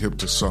always get hip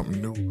to something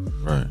new.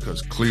 Right.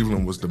 Because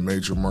Cleveland was the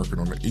major market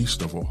on the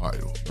east of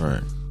Ohio.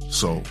 Right.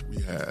 So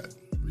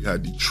we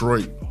had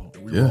Detroit.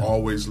 We were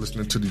always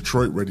listening to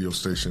Detroit radio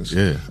stations.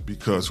 Yeah.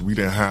 Because we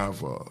didn't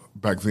have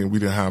back then. We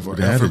didn't have a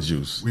FM,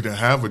 Juice. We didn't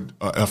have a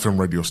FM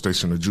radio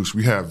station, the Juice.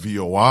 We had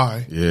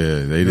VOI.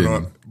 Yeah, they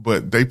didn't.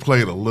 But they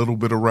played a little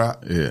bit of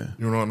rap. Yeah.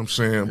 You know what I'm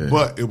saying? Yeah.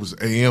 But it was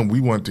AM. We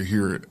wanted to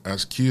hear it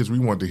as kids. We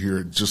wanted to hear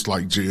it just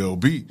like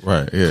JLB.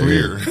 Right. Yeah.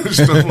 Clear.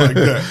 Stuff like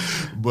that.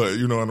 But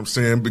you know what I'm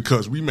saying?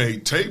 Because we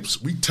made tapes.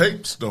 We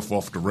taped stuff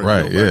off the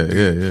radio. Right.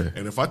 Yeah.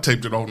 And if I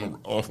taped it on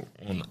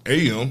the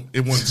AM, it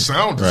wouldn't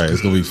sound as right. good.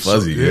 It's going to be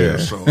fuzzy.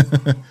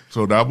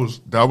 So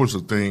that was a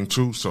thing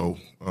too. So,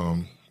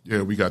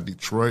 we got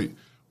Detroit.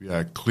 We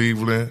had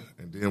Cleveland.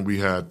 And then we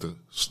had the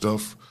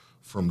stuff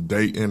from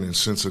Dayton and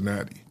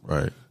Cincinnati.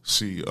 Right.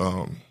 See,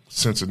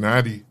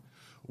 Cincinnati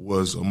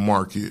was a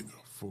market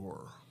for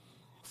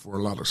a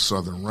lot of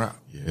Southern rap.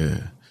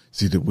 Yeah.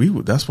 See,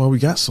 that's why we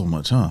got so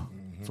much, huh?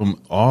 Mm-hmm.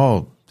 From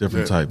all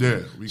different types. Yeah.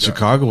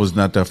 Chicago was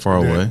not that far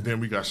away. Then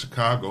we got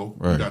Chicago.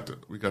 Right.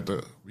 We got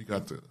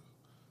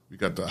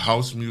the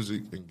house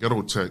music and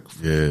ghetto tech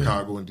from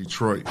Chicago and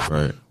Detroit.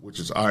 Right. Which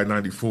is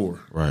I-94.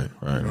 Right.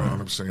 You know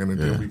what I'm saying? And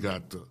then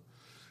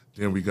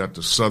we got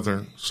the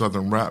Southern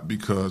rap,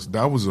 because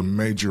that was a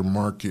major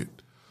market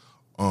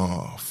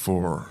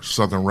for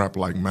Southern rap,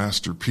 like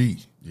Master P.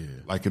 Yeah.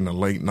 Like in the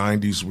late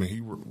 '90s when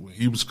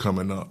he was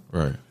coming up.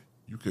 Right.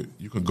 You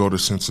could go to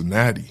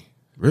Cincinnati.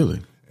 Really?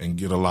 And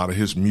get a lot of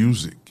his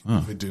music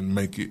if it didn't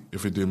make it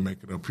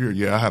up here.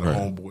 Yeah, I had a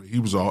homeboy.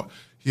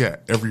 He had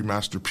every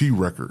Master P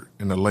record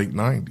in the late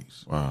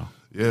 '90s. Wow.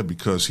 Yeah,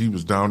 because he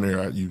was down there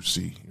at UC.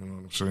 You know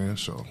what I'm saying?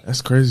 So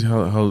that's crazy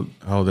how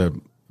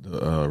that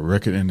the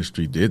record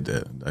industry did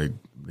that. Like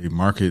they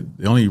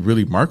only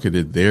really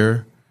marketed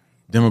their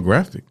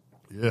demographic.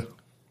 Yeah.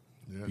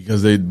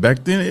 Because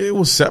back then it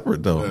was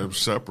separate though. Yeah, it was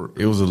separate.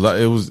 It was a lot.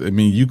 It was. I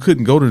mean, you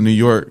couldn't go to New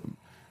York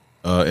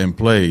and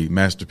play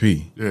Master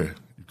P. Yeah,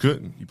 you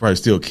couldn't. You probably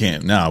still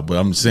can't now, but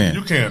I'm saying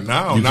You can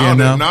now. You now can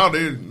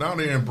they, now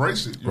they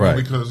embrace it, right?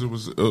 Because it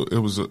was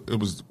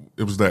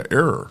that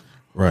era,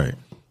 right?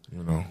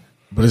 You know.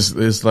 But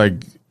it's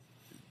like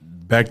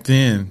back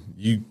then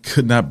you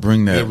could not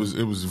bring that. It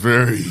was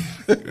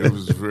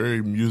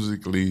very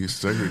musically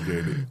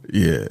segregated.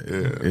 Yeah.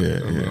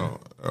 You know,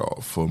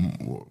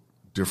 from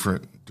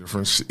different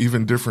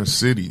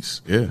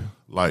cities. Yeah.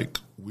 Like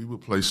we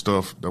would play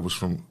stuff that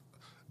was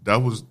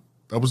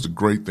the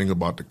great thing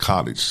about the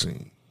college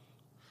scene,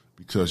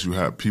 because you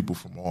had people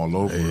from all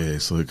over. Yeah,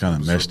 so it kind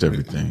of meshed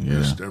everything. Yeah,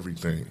 meshed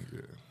everything.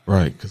 Yeah,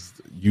 right. Because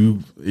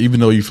even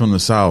though you're from the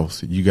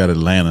South, you got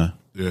Atlanta.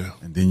 Yeah,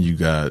 and then you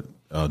got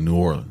New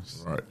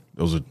Orleans. Right.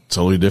 Those are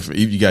totally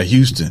different. You got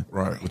Houston,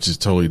 right, which is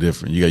totally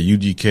different. You got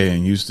UGK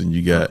in Houston.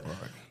 You got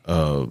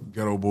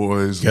Ghetto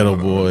Boys.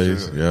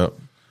 Yep.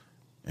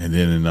 And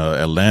then in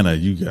Atlanta,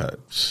 you got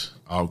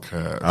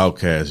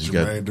Outkast. You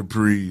got Jermaine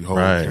Dupri, whole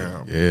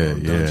camp. Yeah,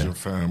 Dungeon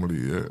Family.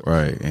 Yeah.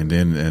 Right. And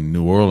then in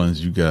New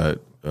Orleans, you got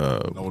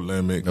No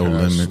Limit,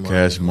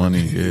 Cash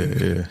Money.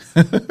 Yeah.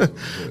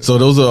 So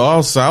those are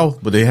all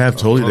South, but they have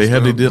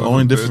their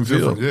own different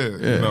feel. Yeah.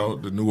 You know,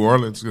 the New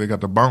Orleans, they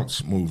got the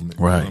bounce movement.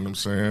 Right. You know what I'm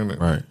saying?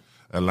 And right.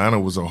 Atlanta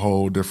was a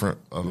whole different.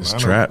 It's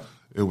trap.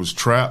 It was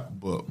trap,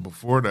 but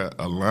before that,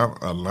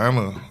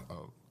 Atlanta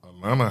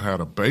had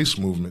a bass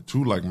movement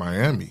too, like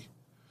Miami.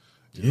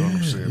 You know what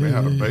I'm saying? They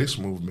had a bass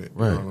movement.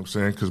 Right. You know what I'm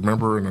saying? Because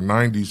remember in the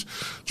 90s,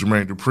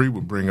 Jermaine Dupri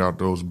would bring out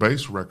those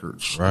bass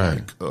records.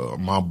 Right. Like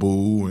My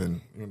Boo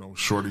and, you know,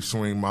 Shorty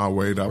Swing My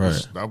Way. That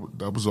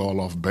was all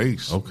off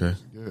bass. Okay.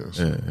 Yeah.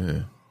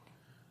 So.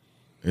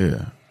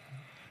 Yeah.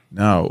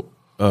 Now,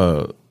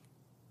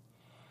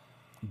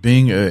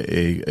 being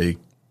a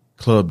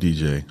club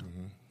DJ,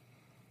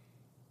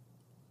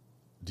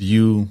 do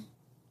you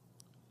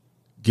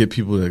get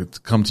people to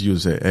come to you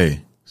and say,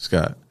 "Hey,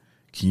 Scott,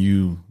 can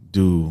you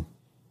do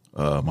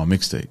my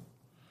mixtape?"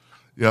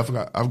 Yeah,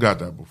 I've got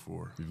that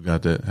before. You've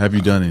got that. Have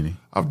you done any?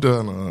 I've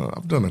done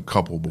a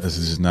couple before. This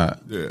is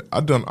not. Yeah,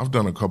 I've done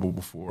a couple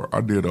before.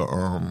 I did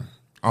I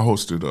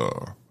hosted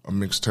a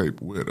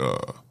mixtape with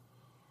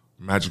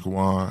Magic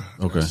Wand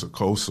and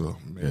Sakosa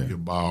maybe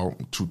about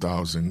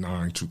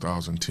 2009,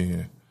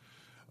 2010,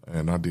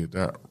 and I did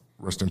that.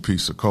 Rest in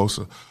peace,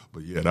 Sakosa.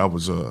 But yeah, that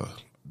was the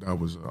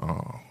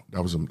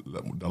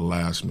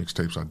last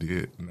mixtapes I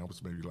did, and that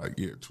was maybe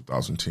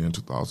 2010,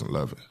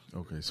 2011.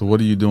 Okay, so what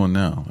are you doing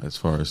now? As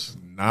far as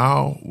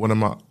now, what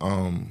am I?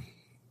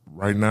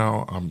 Right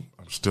now, I'm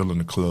still in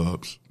the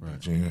clubs,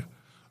 DJing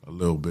a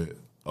little bit.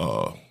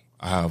 I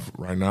have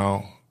right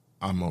now.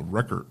 I'm a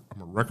record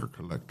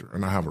collector,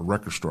 and I have a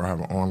record store. I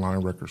have an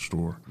online record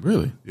store.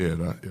 Really?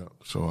 Yeah.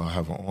 So I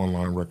have an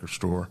online record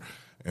store,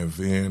 and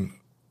then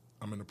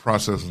I'm in the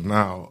process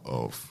now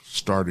of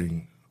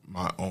starting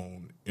my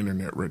own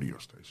internet radio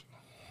station.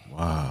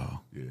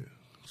 Wow. Yeah.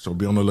 So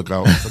be on the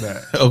lookout for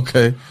that.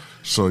 Okay.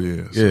 So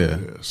yeah.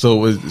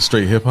 So is it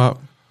straight hip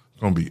hop?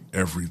 It's gonna be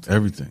everything.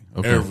 Everything.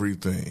 Okay.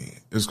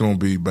 Everything. It's gonna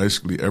be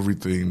basically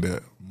everything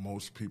that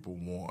most people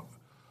want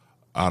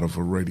out of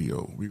a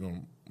radio.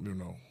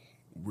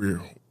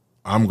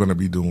 I'm gonna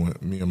be doing.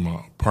 Me and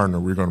my partner,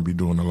 we're gonna be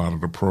doing a lot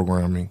of the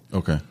programming.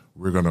 Okay.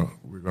 We're gonna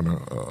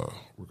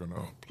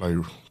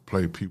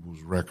play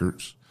people's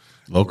records.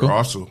 Local.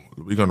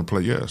 We're gonna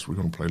play. Yes, we're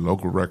gonna play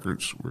local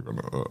records. We're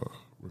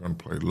gonna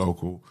play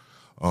local.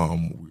 What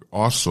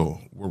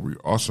we're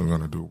also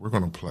gonna do, we're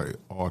gonna play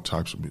all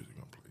types of music.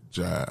 We're gonna play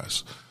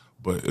jazz,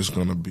 but it's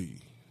gonna be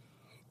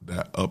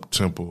that up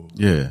tempo,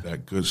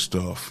 that good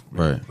stuff.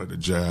 We're gonna play the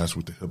jazz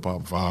with the hip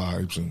hop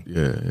vibes and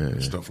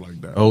stuff like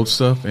that. Old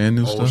stuff and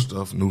new Old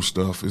stuff, new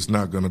stuff. It's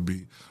not gonna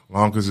be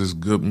long as it's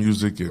good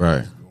music. It's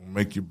gonna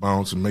make you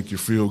bounce and make you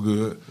feel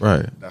good.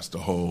 Right. That's the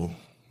whole.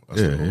 I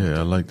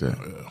like that.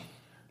 Yeah.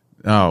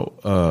 Now,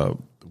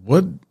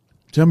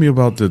 tell me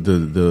about the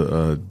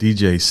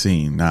DJ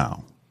scene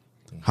now.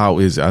 How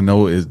is it? I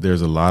know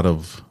there's a lot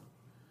of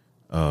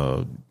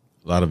young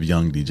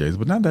DJs,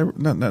 but not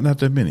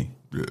that many.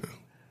 Yeah.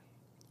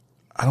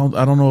 I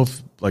don't know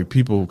if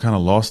people kind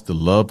of lost the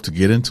love to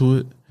get into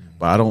it,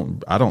 but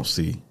I don't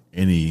see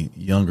any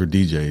younger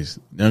DJs,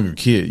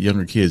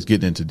 younger kids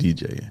getting into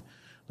DJing.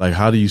 Like,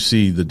 how do you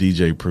see the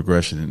DJ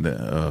progression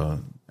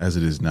as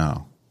it is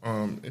now?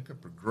 It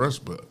could progress,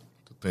 but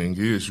the thing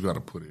is, you got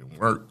to put in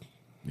work.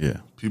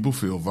 Yeah. People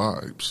feel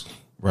vibes.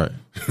 Right.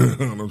 You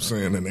know what I'm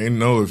saying? And they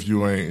know if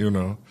you ain't,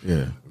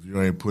 if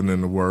you ain't putting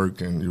in the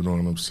work, and you know what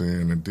I'm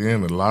saying? And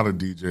then a lot of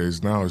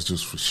DJs now is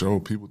just for show.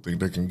 People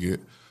think they can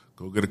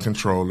go get a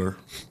controller,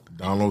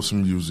 download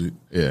some music.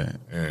 Yeah.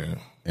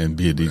 And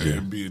be a DJ.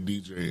 And be a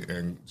DJ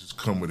and just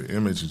come with an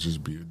image and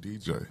just be a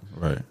DJ.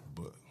 Right.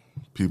 But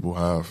people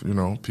have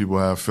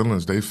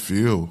feelings. They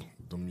feel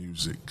the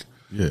music.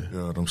 Yeah. You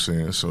know what I'm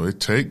saying? So it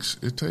takes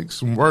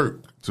some work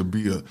to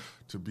be a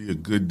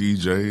good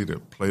DJ, to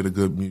play the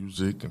good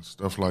music and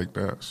stuff like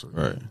that. So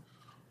Right.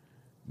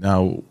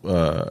 Now,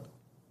 a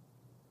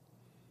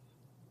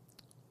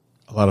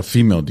lot of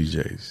female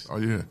DJs oh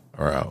yeah.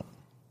 are out.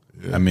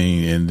 Yeah. I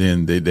mean, and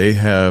then they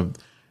have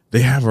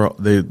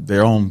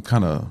their own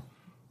kind of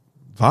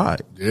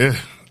vibe. Yeah,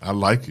 I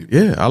like it.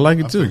 Yeah, I like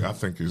it too. I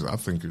think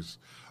it's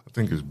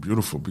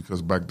beautiful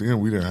because back then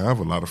we didn't have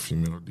a lot of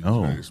female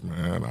DJs,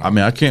 man. I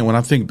mean, I can't. When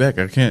I think back,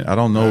 I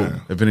don't know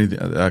Man. if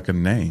anything I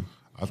can name.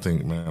 I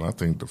think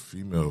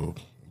the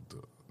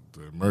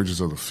emergence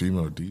of the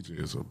female DJ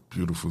is a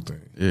beautiful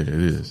thing. Yeah, it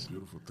is.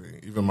 Beautiful thing.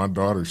 Even my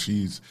daughter,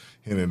 she's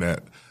hinting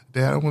at,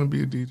 Dad, I want to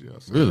be a DJ. I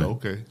said, Really?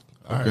 Okay.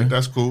 All right,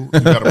 that's cool. You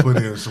got to put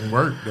in some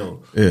work,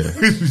 though. Yeah.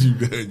 you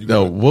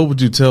Now, gotta- what would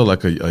you tell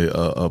like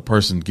a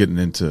person getting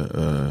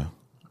into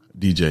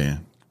DJing?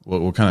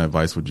 What kind of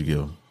advice would you give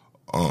them?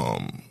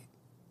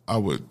 I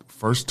would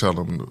first tell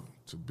them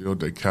to build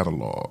their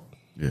catalog.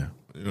 Yeah.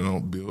 You know,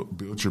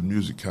 build your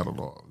music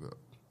catalog up.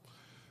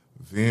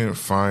 Then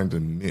find a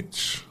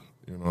niche.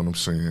 You know what I'm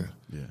saying?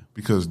 Yeah.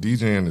 Because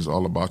DJing is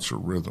all about your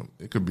rhythm.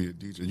 It could be a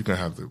DJ. You can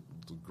have the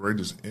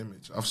greatest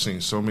image. I've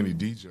seen so many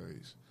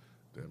DJs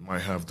that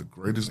might have the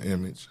greatest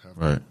image, have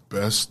Right. the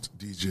best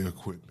DJ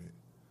equipment,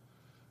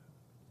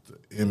 the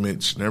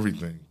image and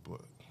everything, but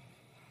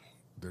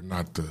they're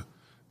not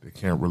they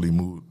can't really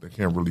move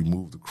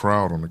the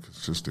crowd on a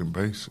consistent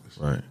basis.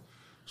 Right.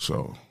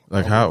 So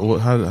Like how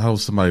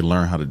does somebody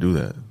learn how to do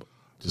that?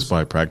 Just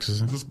by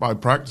practicing? just by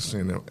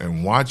practicing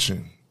and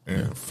watching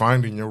and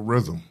finding your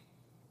rhythm.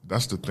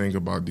 That's the thing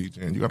about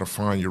DJing. You got to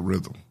find your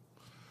rhythm.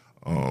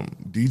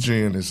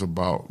 DJing is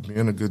about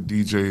being a good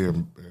DJ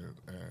and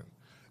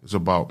it's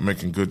about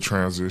making good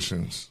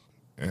transitions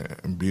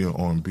and being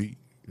on beat.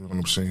 You know what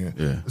I'm saying?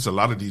 Yeah. There's a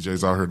lot of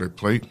DJs out here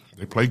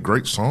that play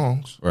great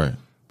songs, Right.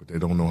 but they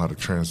don't know how to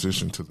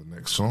transition to the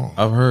next song.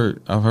 I've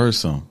heard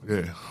some.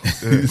 Yeah.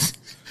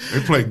 They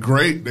play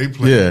great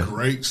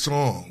great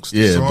songs. The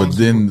Yeah, but songs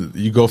then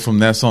you go from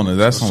that song to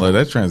that song. Like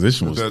that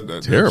transition was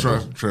terrible.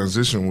 That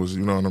transition was,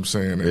 you know what I'm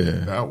saying?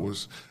 And Yeah.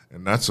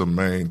 that's a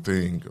main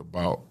thing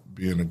about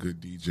being a good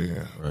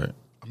DJ. Right.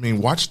 I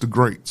mean, watch the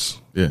greats.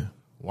 Yeah.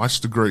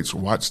 Watch the greats.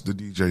 Watch the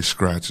DJ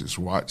Scratches.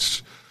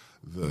 Watch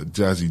the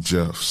Jazzy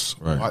Jeffs.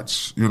 Right.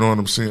 Watch, you know what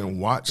I'm saying?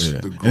 Watch Yeah.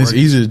 the And greats. it's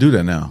easy to do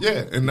that now.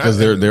 Yeah, and because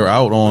they're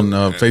out on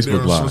Facebook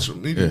they're on Live. social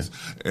media,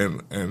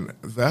 and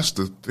that's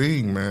the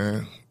thing,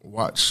 man.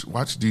 Watch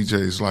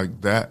DJs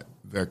like that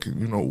can,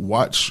 you know,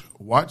 watch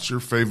your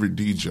favorite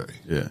DJ.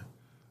 Yeah.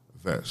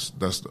 That's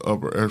the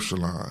upper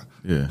echelon.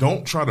 Yeah.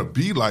 Don't try to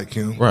be like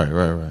him.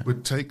 Right.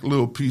 But take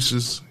little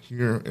pieces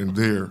here and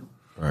there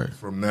Right.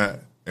 from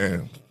that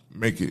and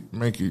make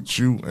it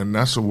you, and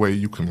that's a way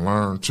you can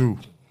learn too.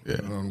 Yeah.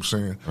 You know what I'm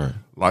saying? Right.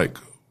 Like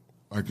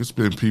it's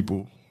been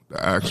people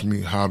that ask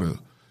me how do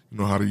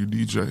you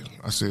DJ?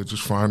 I said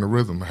just find a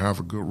rhythm, have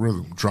a good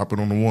rhythm, drop it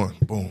on the one,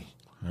 boom.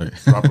 Right.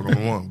 Drop it on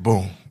the one,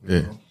 boom.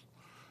 Yeah.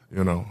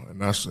 You know,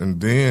 and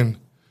then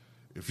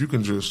if you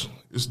can it's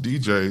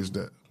DJs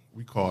that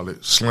we call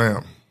it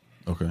slam.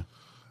 Okay.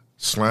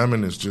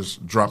 Slamming is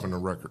just dropping the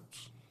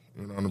records.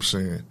 You know what I'm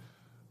saying?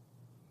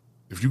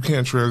 If you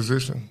can't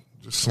transition,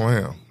 just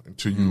slam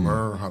until you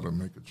learn how to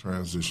make a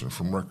transition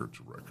from record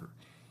to record.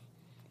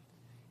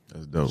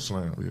 That's dope.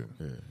 Slam,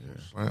 yeah.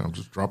 Yeah. Slam,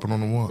 just drop it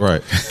on the one.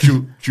 Right.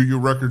 Cue your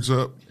records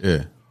up.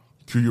 Yeah.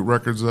 Cue your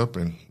records up,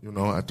 and you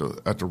know at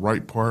the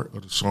right part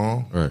of the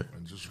song, Right.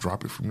 and just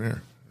drop it from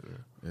there.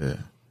 Yeah.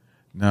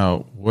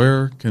 Now,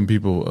 where can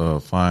people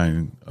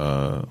find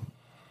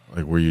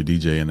like where you're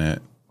DJing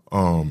at?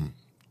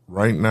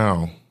 Right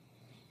now,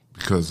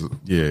 because of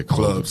Yeah,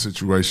 club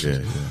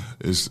situations Yeah.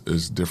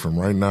 is different.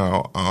 Right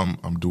now,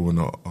 I'm doing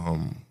a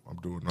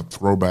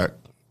throwback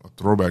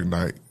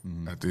night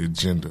at the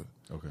Agenda.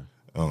 Okay.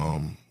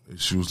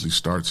 It usually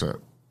starts at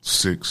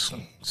 6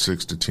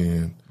 to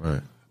 10.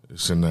 Right.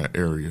 It's in that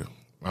area.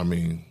 I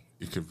mean,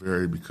 it could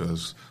vary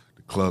because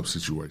the club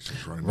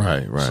situations right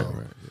now. Right.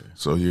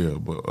 So yeah,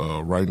 but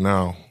right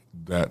now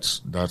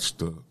that's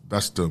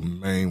the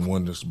main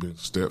one that's been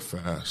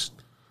steadfast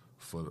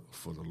for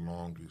the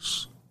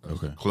longest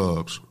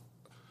clubs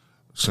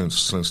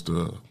since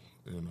the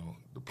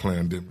the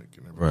pandemic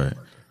and everything Right. like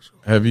that. So.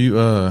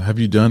 Have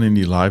you done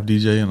any live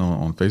DJing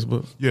on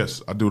Facebook?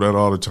 Yes, I do that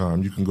all the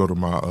time. You can go to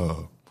my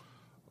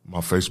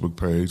Facebook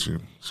page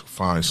and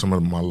find some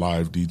of my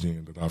live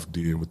DJing that I've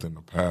did within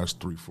the past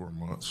 3-4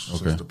 months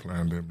since the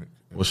pandemic.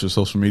 What's your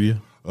social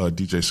media?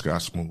 DJ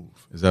Scott Smooth.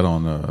 Is that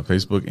on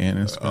Facebook and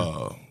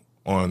Instagram?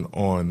 On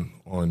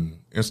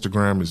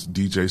Instagram is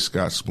DJ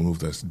Scott Smooth.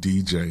 That's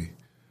DJ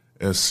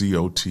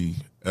SCOT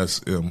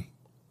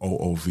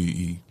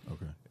SMOOVE.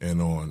 Okay.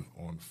 And on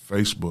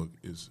Facebook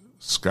is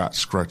Scott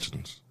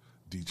Scratchins,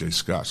 DJ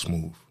Scott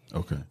Smooth.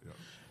 Okay.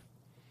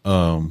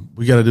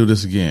 We got to do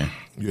this again.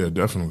 Yeah,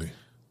 definitely.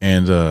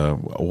 And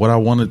what I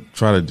want to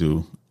try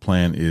to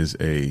plan is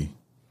a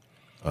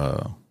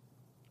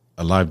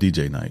live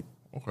DJ night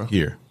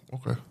here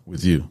Okay.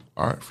 with you.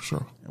 All right, for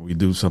sure. And we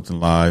do something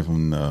live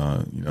when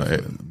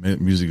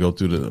music go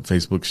through the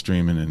Facebook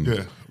streaming, and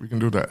Yeah, we can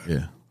do that.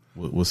 yeah,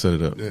 we'll set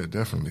it up. Yeah,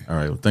 definitely. All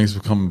right. Well, thanks for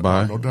coming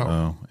by. No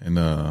doubt. And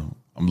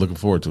I'm looking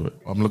forward to it.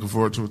 I'm looking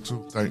forward to it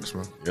too. Thanks,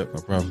 man. Yep,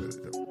 no problem.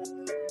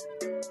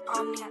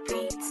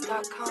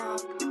 OmniaBeats.com.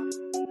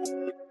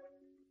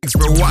 Thanks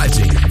for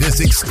watching this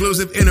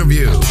exclusive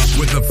interview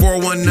with the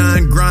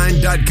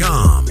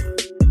 419grind.com.